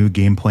not a new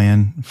game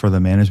plan for the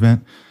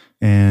management,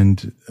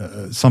 and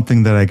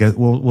something that I guess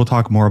we'll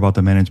talk more about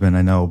the management,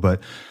 I know,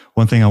 but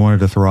one thing I wanted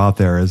to throw out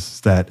there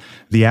is that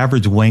the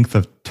average length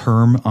of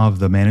term of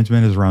the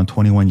management is around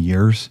 21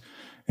 years.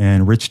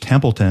 And Rich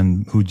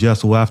Templeton, who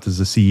just left as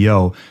the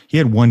CEO, he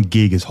had one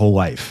gig his whole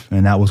life,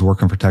 and that was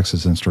working for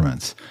Texas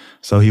Instruments.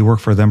 So he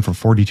worked for them for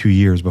 42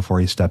 years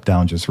before he stepped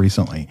down just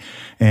recently.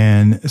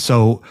 And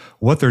so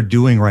what they're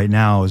doing right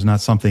now is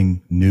not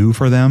something new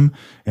for them.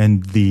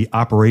 And the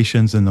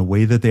operations and the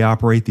way that they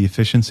operate, the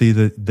efficiency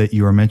that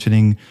you were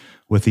mentioning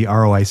with the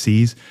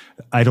ROICs,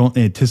 I don't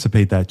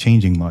anticipate that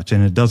changing much.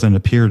 And it doesn't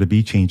appear to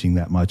be changing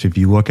that much. If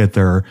you look at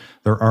their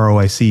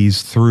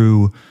ROICs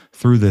through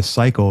this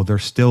cycle, they're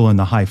still in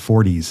the high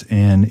 40s.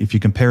 And if you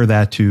compare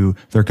that to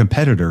their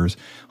competitors,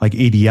 like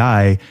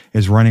ADI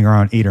is running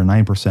around 8 or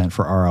 9%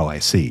 for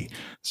ROIC.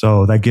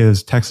 So that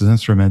gives Texas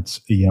Instruments,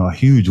 a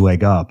huge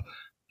leg up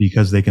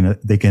because they can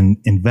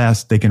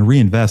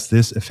reinvest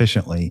this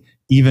efficiently,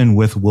 even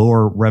with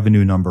lower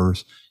revenue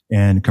numbers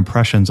and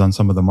compressions on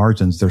some of the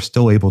margins, they're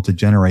still able to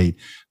generate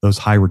those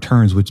high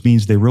returns, which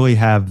means they really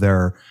have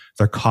their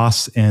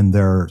costs and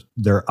their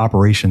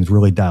operations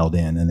really dialed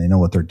in, and they know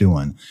what they're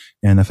doing.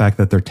 And the fact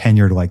that they're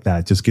tenured like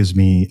that just gives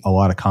me a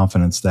lot of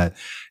confidence that,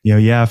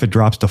 if it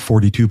drops to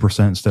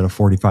 42% instead of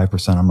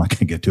 45%, I'm not going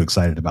to get too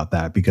excited about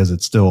that, because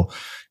it's still,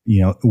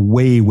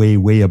 way, way,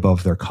 way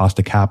above their cost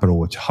of capital,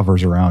 which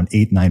hovers around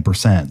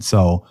 8-9%.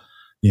 So,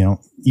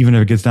 even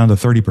if it gets down to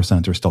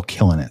 30%, they're still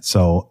killing it.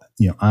 So,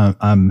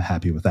 I'm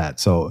happy with that.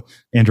 So,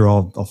 Andrew,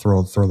 I'll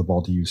throw the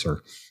ball to you, sir.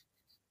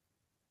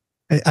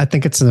 I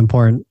think it's an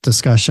important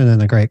discussion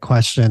and a great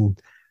question.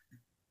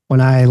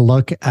 When I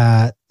look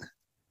at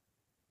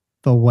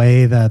the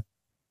way that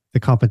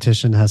the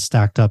competition has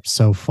stacked up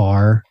so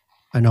far,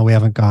 I know we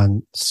haven't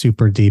gone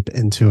super deep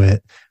into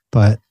it,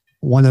 but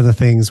one of the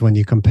things when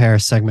you compare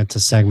segment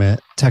to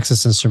segment,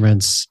 Texas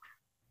Instruments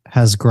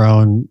has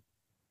grown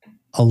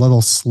a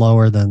little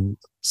slower than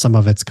some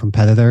of its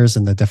competitors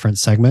in the different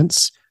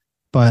segments,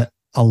 but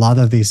a lot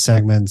of these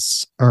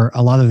segments, or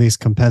a lot of these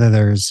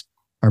competitors,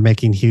 are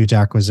making huge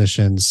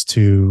acquisitions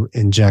to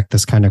inject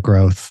this kind of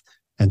growth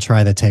and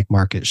try to take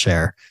market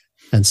share.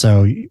 And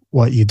so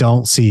what you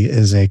don't see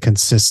is a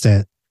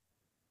consistent,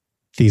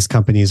 these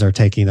companies are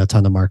taking a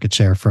ton of market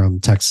share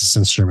from Texas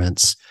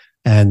Instruments.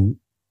 And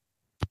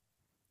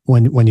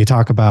when you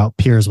talk about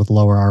peers with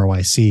lower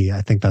ROIC,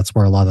 I think that's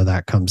where a lot of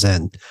that comes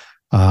in.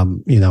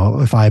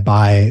 If I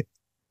buy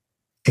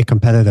a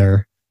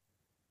competitor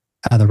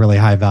at a really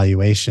high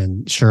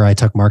valuation, sure, I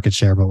took market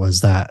share, but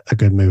was that a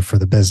good move for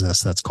the business?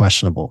 That's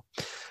questionable.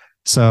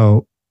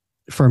 So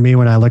for me,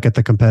 when I look at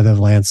the competitive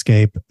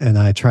landscape and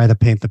I try to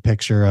paint the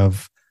picture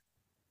of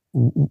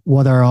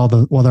what are all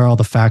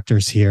the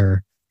factors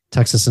here,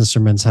 Texas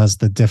Instruments has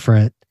the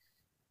different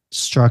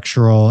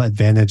structural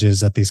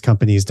advantages that these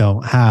companies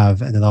don't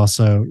have. And it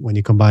also, when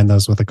you combine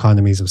those with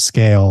economies of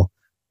scale,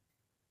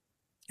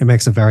 it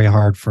makes it very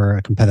hard for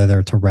a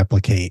competitor to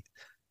replicate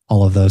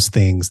all of those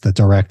things, the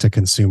direct to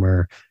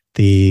consumer,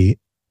 the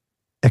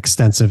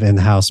extensive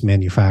in-house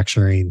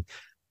manufacturing,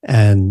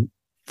 and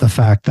the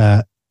fact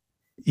that,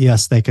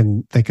 yes, they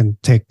can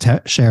take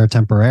share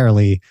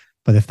temporarily,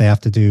 but if they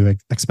have to do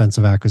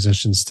expensive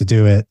acquisitions to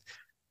do it,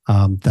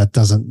 that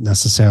doesn't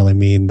necessarily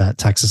mean that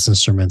Texas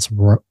Instruments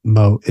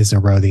moat is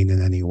eroding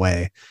in any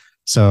way.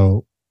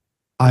 So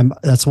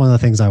that's one of the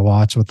things I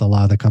watch with a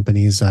lot of the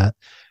companies that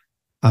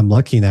I'm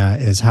looking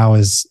at is how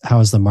is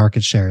the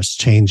market shares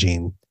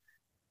changing?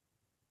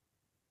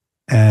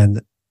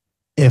 And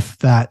if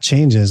that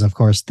changes, of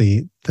course,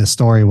 the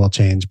story will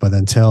change. But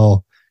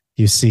until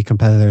you see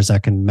competitors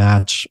that can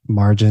match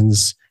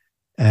margins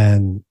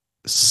and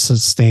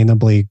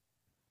sustainably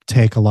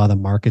take a lot of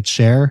market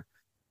share,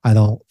 I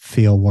don't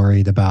feel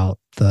worried about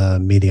the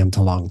medium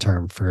to long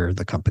term for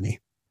the company.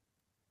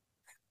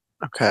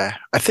 Okay.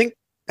 I think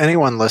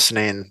anyone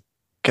listening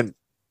can,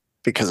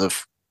 because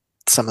of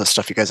some of the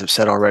stuff you guys have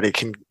said already,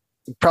 can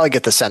probably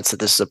get the sense that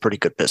this is a pretty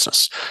good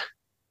business.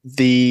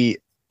 The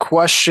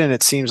question,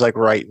 it seems like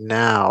right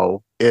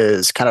now,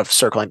 is kind of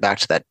circling back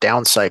to that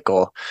down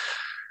cycle.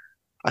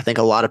 I think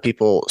a lot of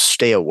people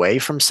stay away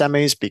from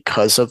semis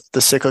because of the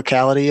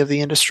cyclicality of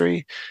the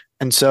industry.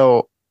 And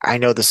so I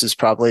know this is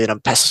probably an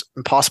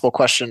impossible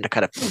question to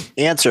kind of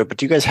answer, but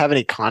do you guys have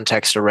any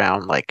context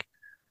around, like,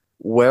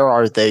 where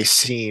are they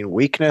seeing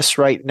weakness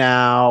right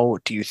now?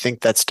 Do you think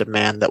that's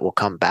demand that will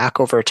come back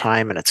over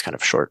time and it's kind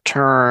of short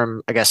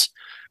term? I guess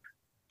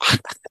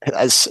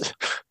as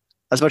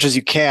much as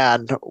you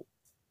can,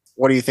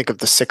 what do you think of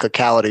the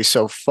cyclicality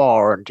so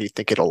far, and do you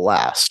think it'll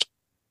last?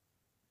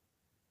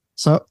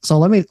 So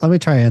let me try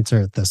to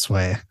answer it this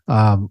way.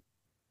 I'm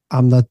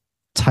the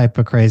type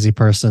of crazy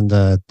person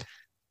to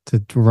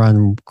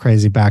run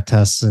crazy back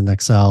tests in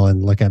Excel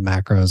and look at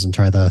macros and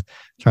try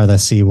to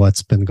see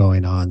what's been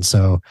going on.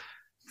 So,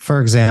 for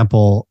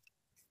example,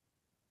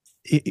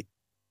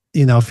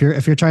 if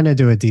you're trying to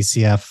do a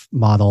DCF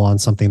model on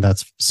something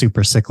that's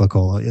super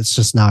cyclical, it's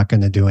just not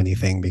going to do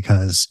anything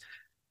because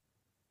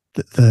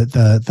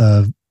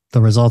the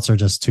results are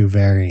just too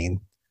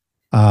varying.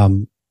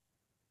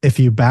 If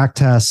you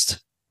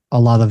backtest a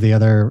lot of the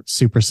other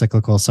super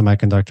cyclical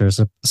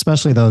semiconductors,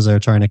 especially those that are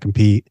trying to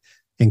compete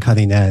in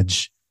cutting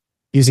edge,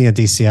 using a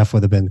DCF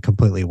would have been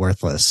completely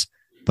worthless.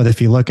 But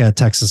if you look at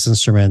Texas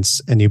Instruments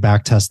and you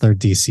backtest their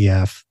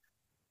DCF,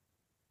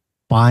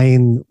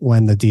 buying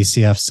when the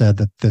DCF said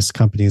that this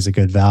company is a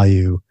good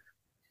value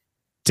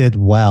did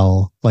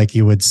well, like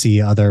you would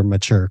see other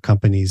mature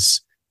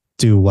companies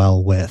do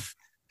well with.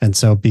 And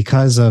so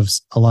because of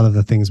a lot of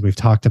the things we've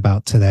talked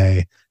about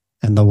today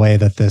and the way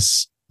that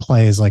this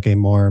plays like a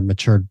more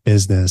matured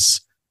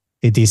business,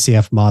 a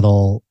DCF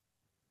model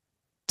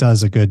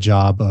does a good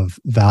job of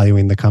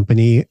valuing the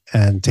company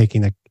and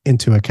taking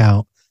into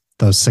account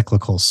those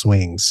cyclical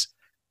swings.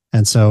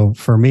 And so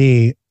for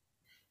me,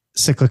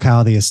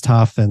 cyclicality is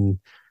tough. And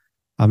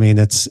I mean,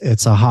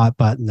 it's a hot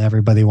button.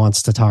 Everybody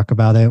wants to talk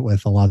about it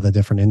with a lot of the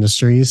different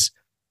industries.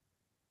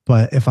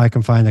 But if I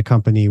can find a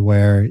company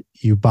where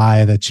you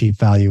buy the cheap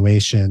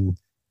valuation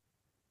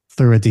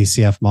through a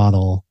DCF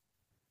model,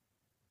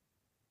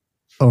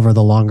 over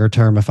the longer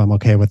term, if I'm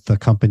okay with the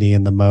company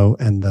and the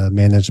moat and the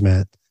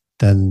management,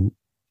 then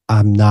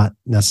I'm not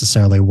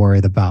necessarily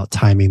worried about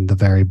timing the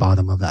very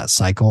bottom of that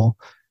cycle.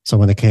 So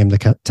when it came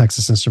to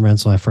Texas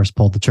Instruments, when I first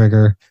pulled the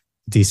trigger,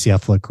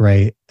 DCF looked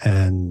great,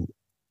 and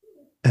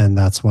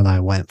that's when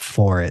I went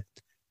for it.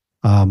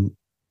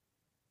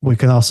 We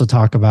can also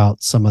talk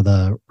about some of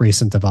the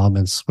recent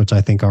developments, which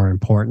I think are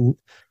important,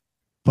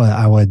 but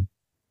I would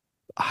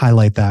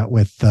highlight that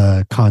with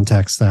the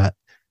context that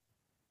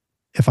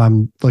if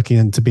I'm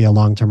looking to be a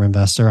long-term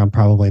investor, I'm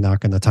probably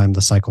not going to time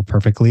the cycle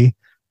perfectly.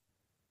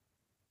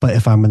 But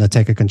if I'm going to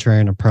take a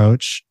contrarian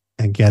approach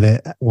and get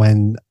it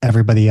when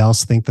everybody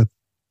else think that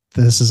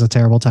this is a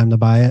terrible time to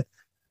buy it,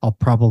 I'll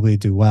probably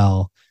do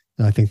well.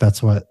 And I think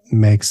that's what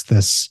makes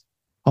this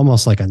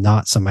almost like a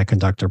not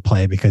semiconductor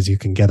play, because you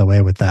can get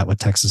away with that with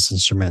Texas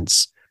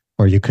Instruments,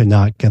 or you could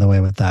not get away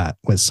with that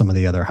with some of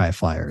the other high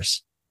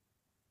flyers.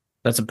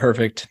 That's a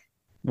perfect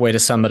way to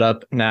sum it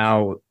up.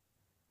 Now,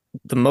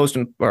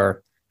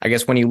 I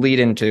guess when you lead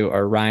into,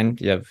 or Ryan,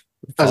 you have.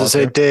 I was going to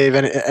say, Dave,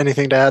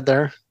 anything to add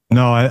there?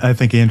 No, I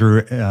think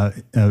Andrew,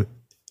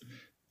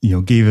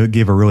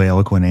 gave a really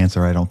eloquent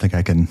answer. I don't think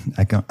I can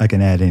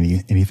add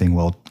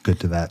anything good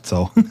to that.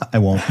 So I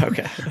won't.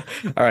 Okay.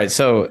 All right.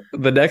 So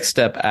the next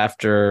step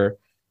after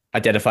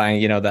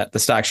identifying, that the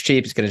stock's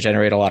cheap, is going to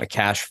generate a lot of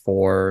cash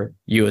for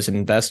you as an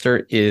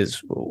investor,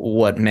 is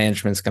what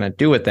management's going to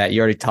do with that. You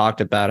already talked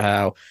about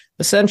how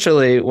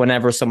essentially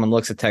whenever someone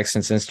looks at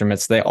Texas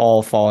Instruments, they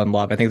all fall in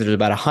love. I think there's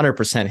about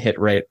 100% hit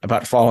rate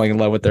about falling in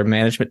love with their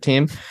management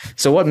team.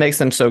 So what makes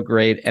them so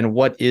great, and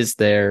what is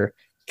their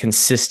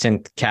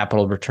consistent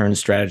capital return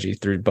strategy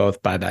through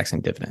both buybacks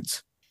and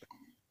dividends?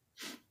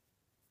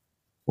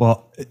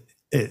 Well,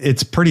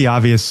 it's pretty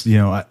obvious,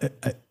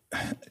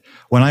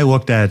 when I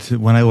looked at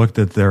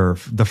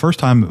the first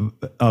time,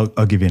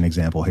 I'll give you an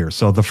example here.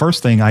 So the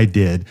first thing I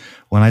did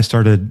when I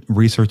started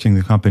researching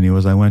the company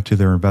was I went to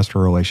their investor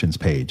relations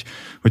page,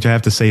 which I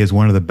have to say is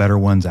one of the better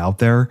ones out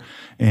there.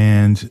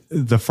 And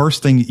the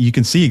first thing, you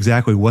can see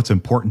exactly what's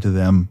important to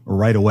them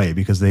right away,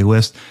 because they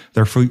list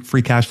their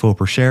free cash flow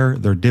per share,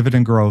 their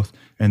dividend growth,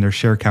 and their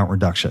share count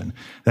reduction.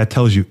 That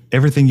tells you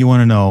everything you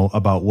want to know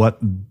about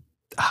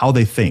how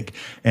they think.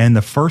 And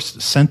the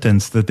first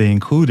sentence that they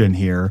include in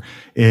here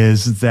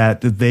is that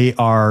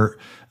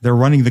they're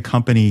running the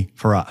company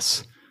for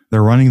us.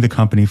 They're running the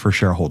company for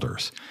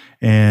shareholders.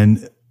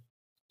 And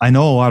I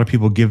know a lot of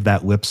people give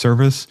that lip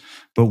service,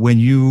 but when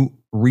you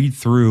read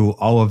through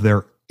all of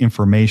their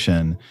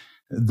information,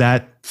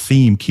 that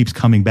theme keeps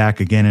coming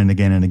back again and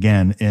again and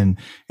again. And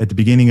at the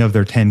beginning of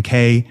their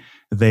 10K,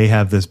 they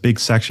have this big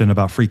section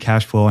about free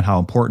cash flow and how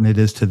important it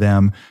is to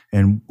them.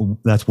 And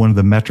that's one of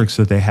the metrics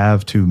that they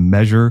have to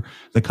measure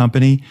the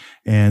company.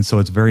 And so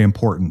it's very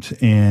important.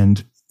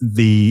 And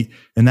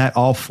that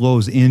all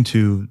flows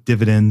into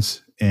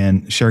dividends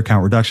and share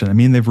count reduction. I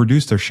mean, they've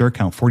reduced their share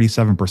count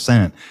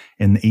 47%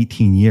 in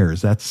 18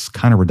 years. That's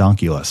kind of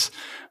redonkulous.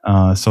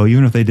 So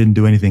even if they didn't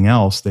do anything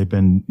else, they've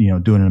been,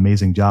 doing an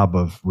amazing job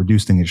of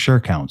reducing their share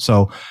count.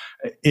 So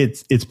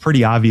it's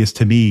pretty obvious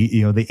to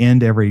me, they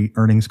end every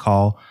earnings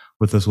call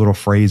with this little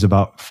phrase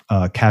about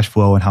cash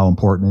flow and how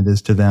important it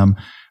is to them.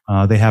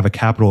 They have a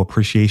capital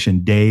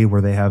appreciation day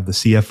where they have the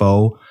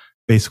CFO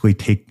basically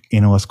take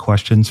analyst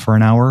questions for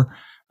an hour.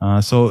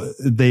 So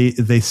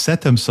they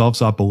set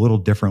themselves up a little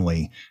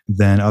differently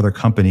than other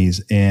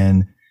companies.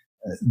 And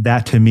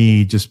that to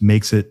me just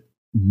makes it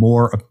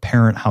more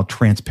apparent how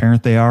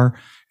transparent they are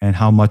and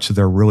how much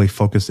they're really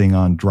focusing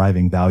on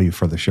driving value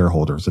for the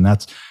shareholders.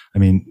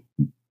 And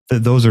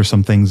those are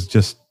some things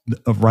just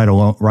right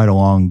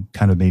along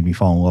kind of made me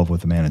fall in love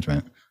with the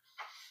management.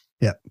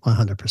 Yeah,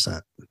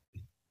 100%.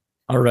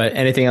 All right.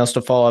 Anything else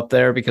to follow up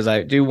there? Because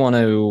I do want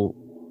to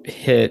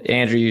hit,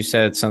 Andrew, you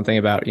said something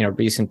about,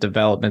 recent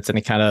developments, and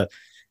it kind of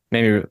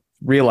made me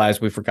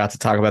realize we forgot to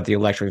talk about the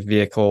electric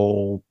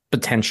vehicle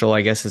potential.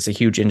 I guess it's a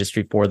huge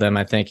industry for them.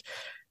 I think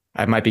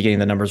I might be getting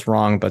the numbers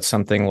wrong, but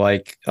something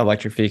like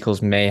electric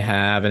vehicles may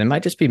have, and it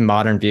might just be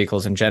modern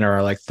vehicles in general,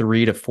 are like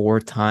 3 to 4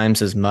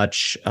 times as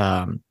much,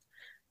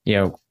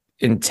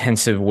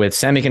 intensive with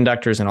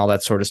semiconductors and all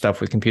that sort of stuff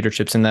with computer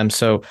chips in them.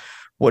 So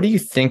what do you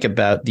think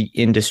about the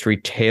industry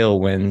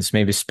tailwinds,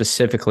 maybe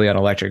specifically on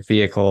electric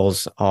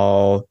vehicles?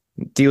 All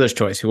dealer's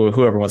choice,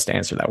 whoever wants to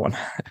answer that one.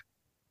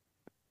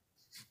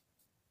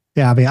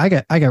 Yeah, I mean, I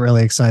get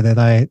really excited.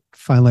 I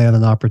finally had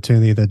an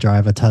opportunity to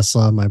drive a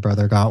Tesla. My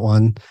brother got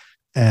one.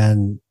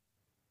 And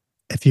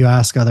if you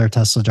ask other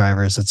Tesla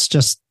drivers, it's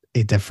just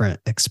a different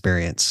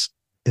experience.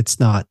 It's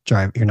not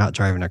you're not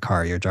driving a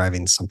car, you're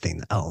driving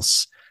something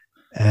else.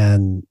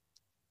 And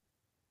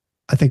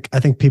I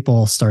think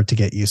people start to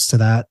get used to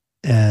that.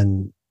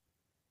 And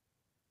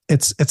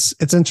it's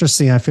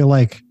interesting. I feel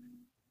like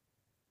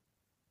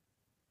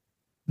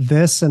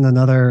this and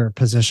another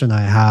position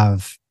I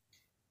have,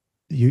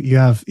 you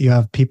have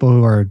people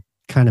who are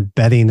kind of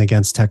betting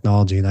against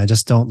technology, and I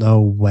just don't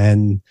know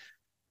when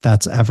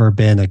that's ever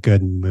been a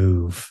good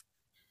move.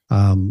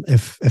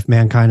 If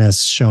mankind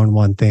has shown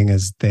one thing,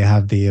 is they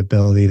have the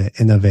ability to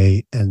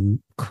innovate and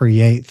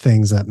create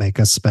things that make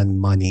us spend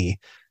money.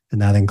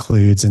 And that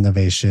includes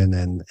innovation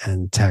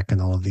and tech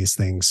and all of these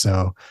things.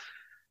 So,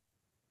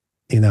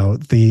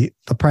 the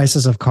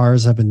prices of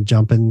cars have been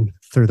jumping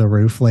through the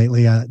roof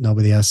lately. I don't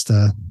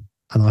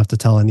have to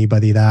tell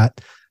anybody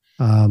that.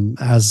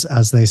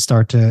 As they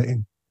start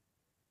to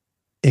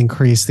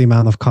increase the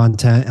amount of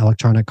content,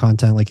 electronic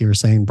content, like you were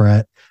saying,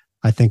 Brett,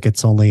 I think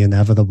it's only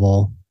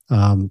inevitable.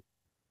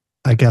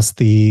 I guess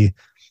the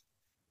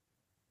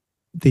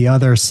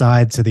other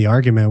side to the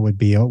argument would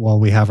be, well,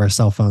 we have our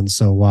cell phones,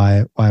 so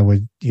why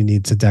would you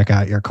need to deck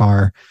out your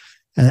car?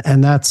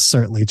 And that's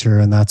certainly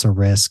true, and that's a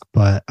risk.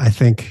 But I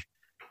think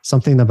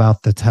something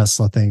about the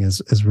Tesla thing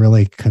is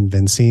really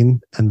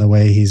convincing, and the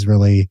way he's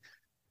really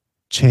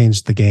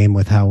changed the game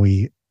with how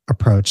we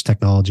approach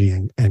technology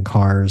and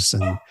cars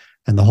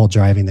and the whole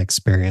driving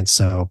experience.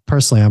 So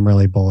personally, I'm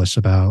really bullish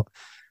about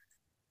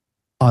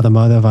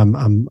automotive.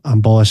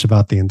 I'm bullish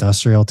about the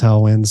industrial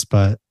tailwinds,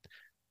 but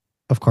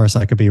of course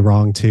I could be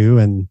wrong too.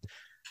 And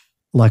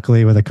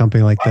luckily with a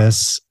company like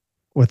this,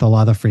 with a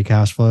lot of free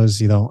cash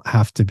flows, you don't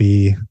have to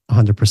be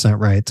 100%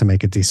 right to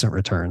make a decent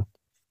return.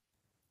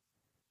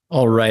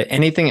 All right.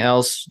 Anything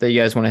else that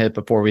you guys want to hit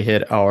before we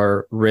hit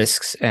our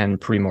risks and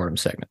pre-mortem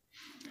segment?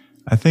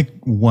 I think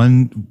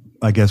one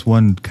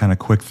kind of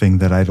quick thing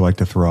that I'd like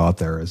to throw out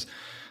there is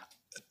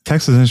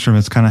Texas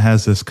Instruments kind of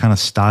has this kind of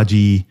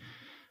stodgy,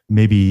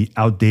 maybe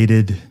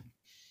outdated,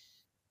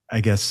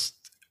 I guess,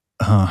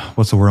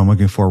 what's the word I'm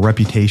looking for?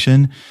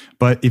 Reputation.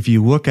 But if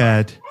you look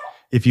at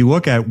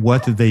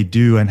what they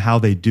do and how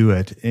they do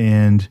it,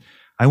 and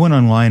I went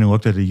online and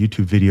looked at a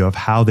YouTube video of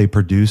how they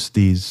produce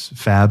these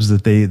fabs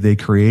that they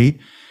create,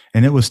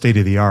 and it was state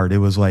of the art. It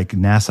was like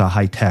NASA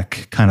high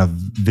tech kind of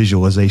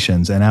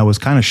visualizations, and I was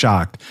kind of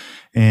shocked.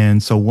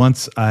 And so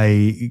once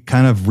I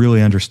kind of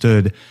really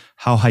understood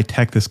how high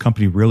tech this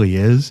company really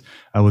is,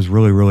 I was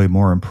really, really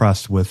more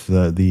impressed with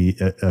the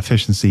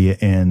efficiency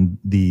and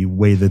the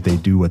way that they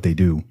do what they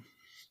do.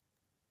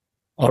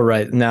 All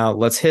right. Now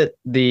let's hit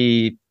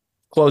the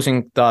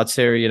closing thoughts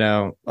here.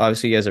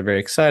 Obviously you guys are very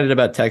excited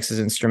about Texas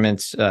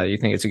Instruments. You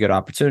think it's a good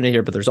opportunity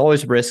here, but there's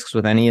always risks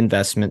with any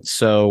investment.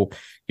 So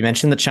you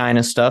mentioned the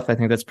China stuff. I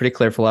think that's pretty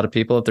clear for a lot of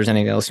people. If there's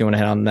anything else you want to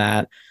hit on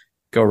that,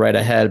 go right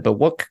ahead. But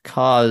what could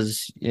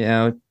cause,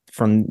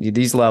 from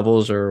these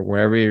levels or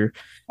wherever you're,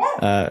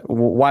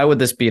 why would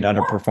this be an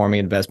underperforming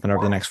investment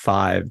over the next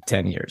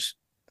 5-10 years?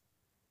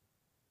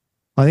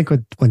 I think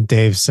when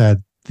Dave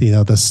said,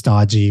 the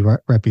stodgy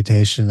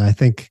reputation, I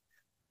think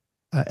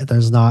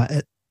it's not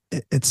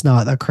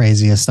the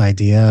craziest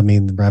idea. I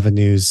mean, the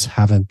revenues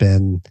haven't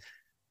been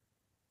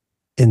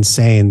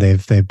insane.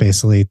 They've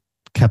basically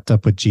kept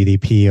up with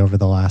GDP over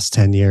the last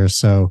 10 years.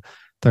 So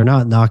they're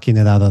not knocking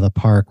it out of the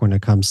park when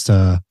it comes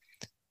to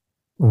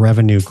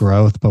revenue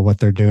growth, but what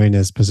they're doing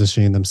is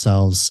positioning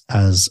themselves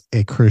as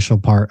a crucial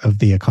part of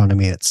the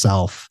economy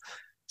itself.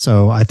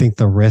 So I think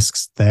the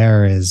risks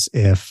there is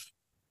if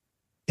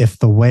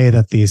the way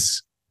that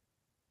these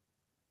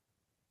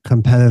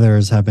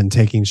competitors have been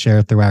taking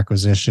share through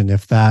acquisition,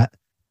 if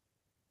those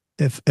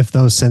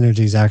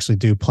synergies actually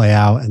do play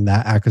out and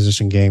that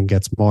acquisition game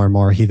gets more and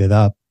more heated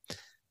up,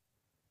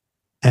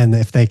 and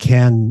if they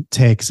can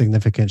take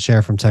significant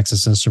share from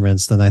Texas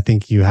Instruments, then I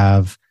think you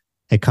have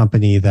a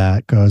company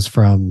that goes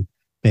from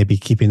maybe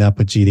keeping up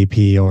with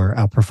GDP or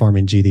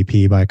outperforming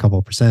GDP by a couple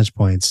of percentage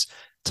points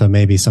to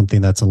maybe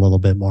something that's a little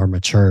bit more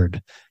matured.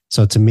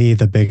 So to me,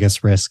 the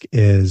biggest risk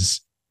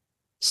is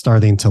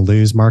starting to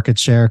lose market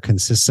share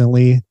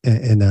consistently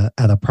at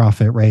a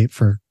profit rate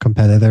for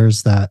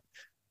competitors that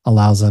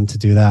allows them to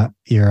do that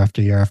year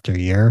after year after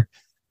year.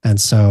 And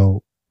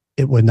so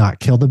it would not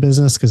kill the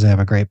business because they have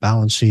a great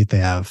balance sheet. They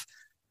have,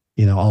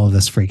 all of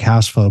this free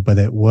cash flow, but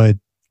it would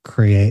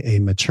create a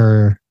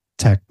mature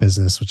tech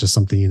business, which is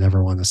something you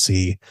never want to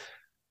see.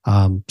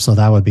 So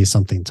that would be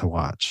something to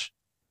watch.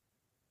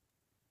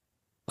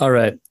 All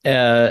right.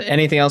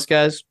 Anything else,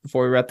 guys,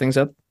 before we wrap things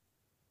up?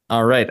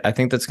 All right. I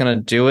think that's going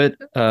to do it.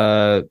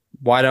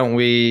 Why don't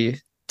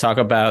we talk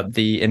about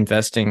the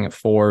Investing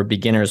for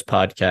Beginners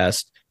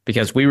podcast?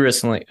 Because we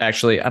recently,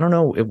 actually, I don't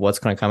know what's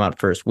going to come out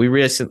first. We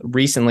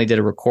recently did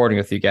a recording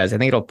with you guys. I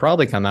think it'll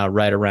probably come out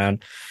right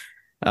around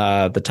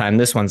the time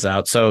this one's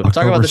out. So October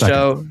talk about the 2nd.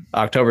 Show,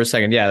 October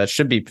 2nd. Yeah, that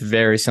should be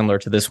very similar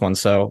to this one.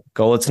 So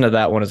go listen to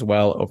that one as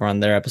well. Over on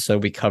their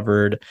episode, we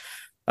covered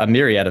a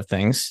myriad of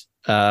things.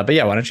 But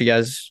yeah, why don't you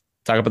guys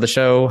talk about the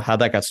show, how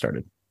that got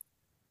started?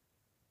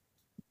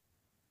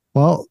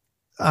 Well,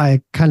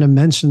 I kind of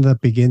mentioned at the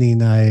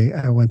beginning,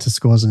 I went to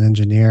school as an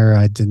engineer.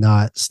 I did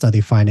not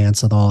study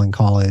finance at all in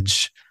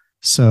college.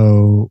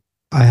 So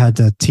I had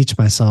to teach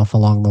myself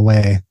along the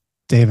way.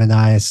 Dave and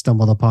I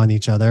stumbled upon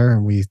each other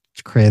and we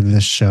created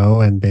this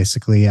show. And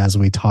basically, as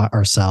we taught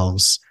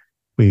ourselves,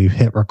 we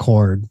hit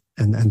record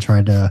and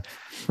tried to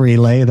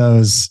relay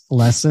those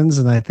lessons.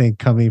 And I think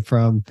coming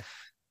from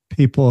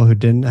people who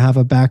didn't have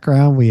a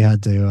background, we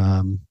had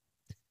to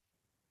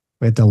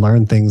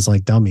learn things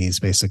like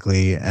dummies,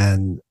 basically.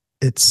 And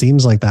it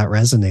seems like that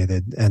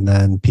resonated. And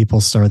then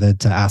people started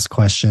to ask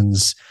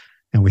questions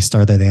and we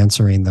started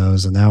answering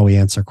those. And now we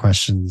answer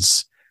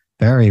questions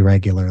very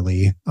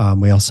regularly.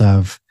 We also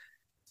have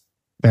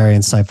very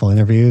insightful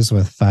interviews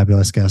with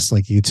fabulous guests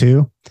like you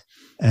two.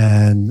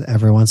 And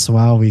every once in a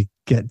while, we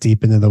get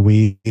deep into the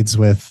weeds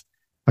with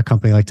a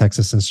company like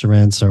Texas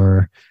Instruments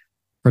or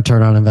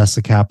return on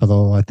invested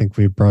capital. I think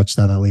we broached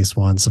that at least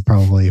once. So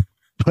probably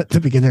put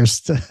the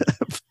beginners to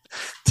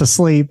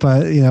sleep,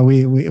 but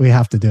we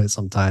have to do it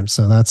sometimes.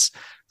 So that's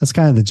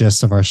kind of the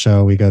gist of our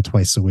show. We go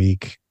twice a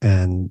week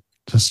and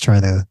just try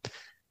to.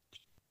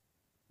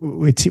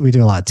 We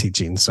do a lot of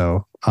teaching,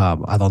 so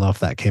I don't know if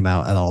that came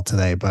out at all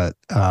today, but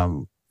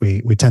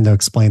we tend to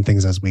explain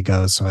things as we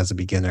go. So as a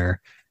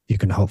beginner, you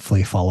can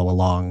hopefully follow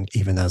along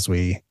even as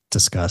we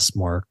discuss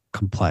more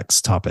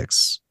complex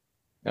topics.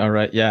 All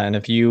right. Yeah. And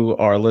if you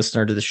are a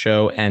listener to the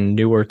show and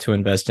newer to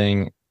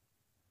investing,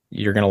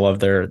 you're going to love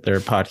their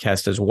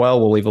podcast as well.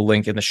 We'll leave a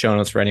link in the show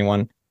notes for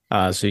anyone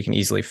so you can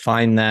easily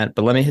find that.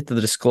 But let me hit the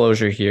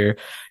disclosure here.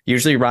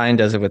 Usually Ryan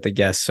does it with the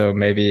guests, so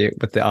maybe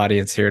with the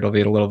audience here, it'll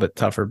be a little bit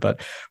tougher.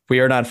 But we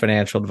are not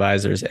financial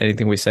advisors.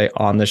 Anything we say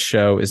on this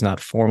show is not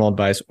formal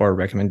advice or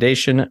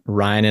recommendation.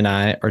 Ryan and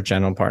I are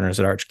general partners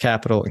at Arch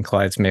Capital, and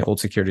clients may hold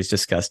securities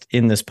discussed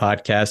in this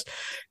podcast.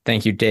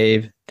 Thank you,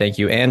 Dave. Thank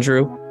you,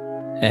 Andrew.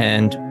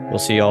 And we'll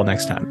see you all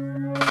next time.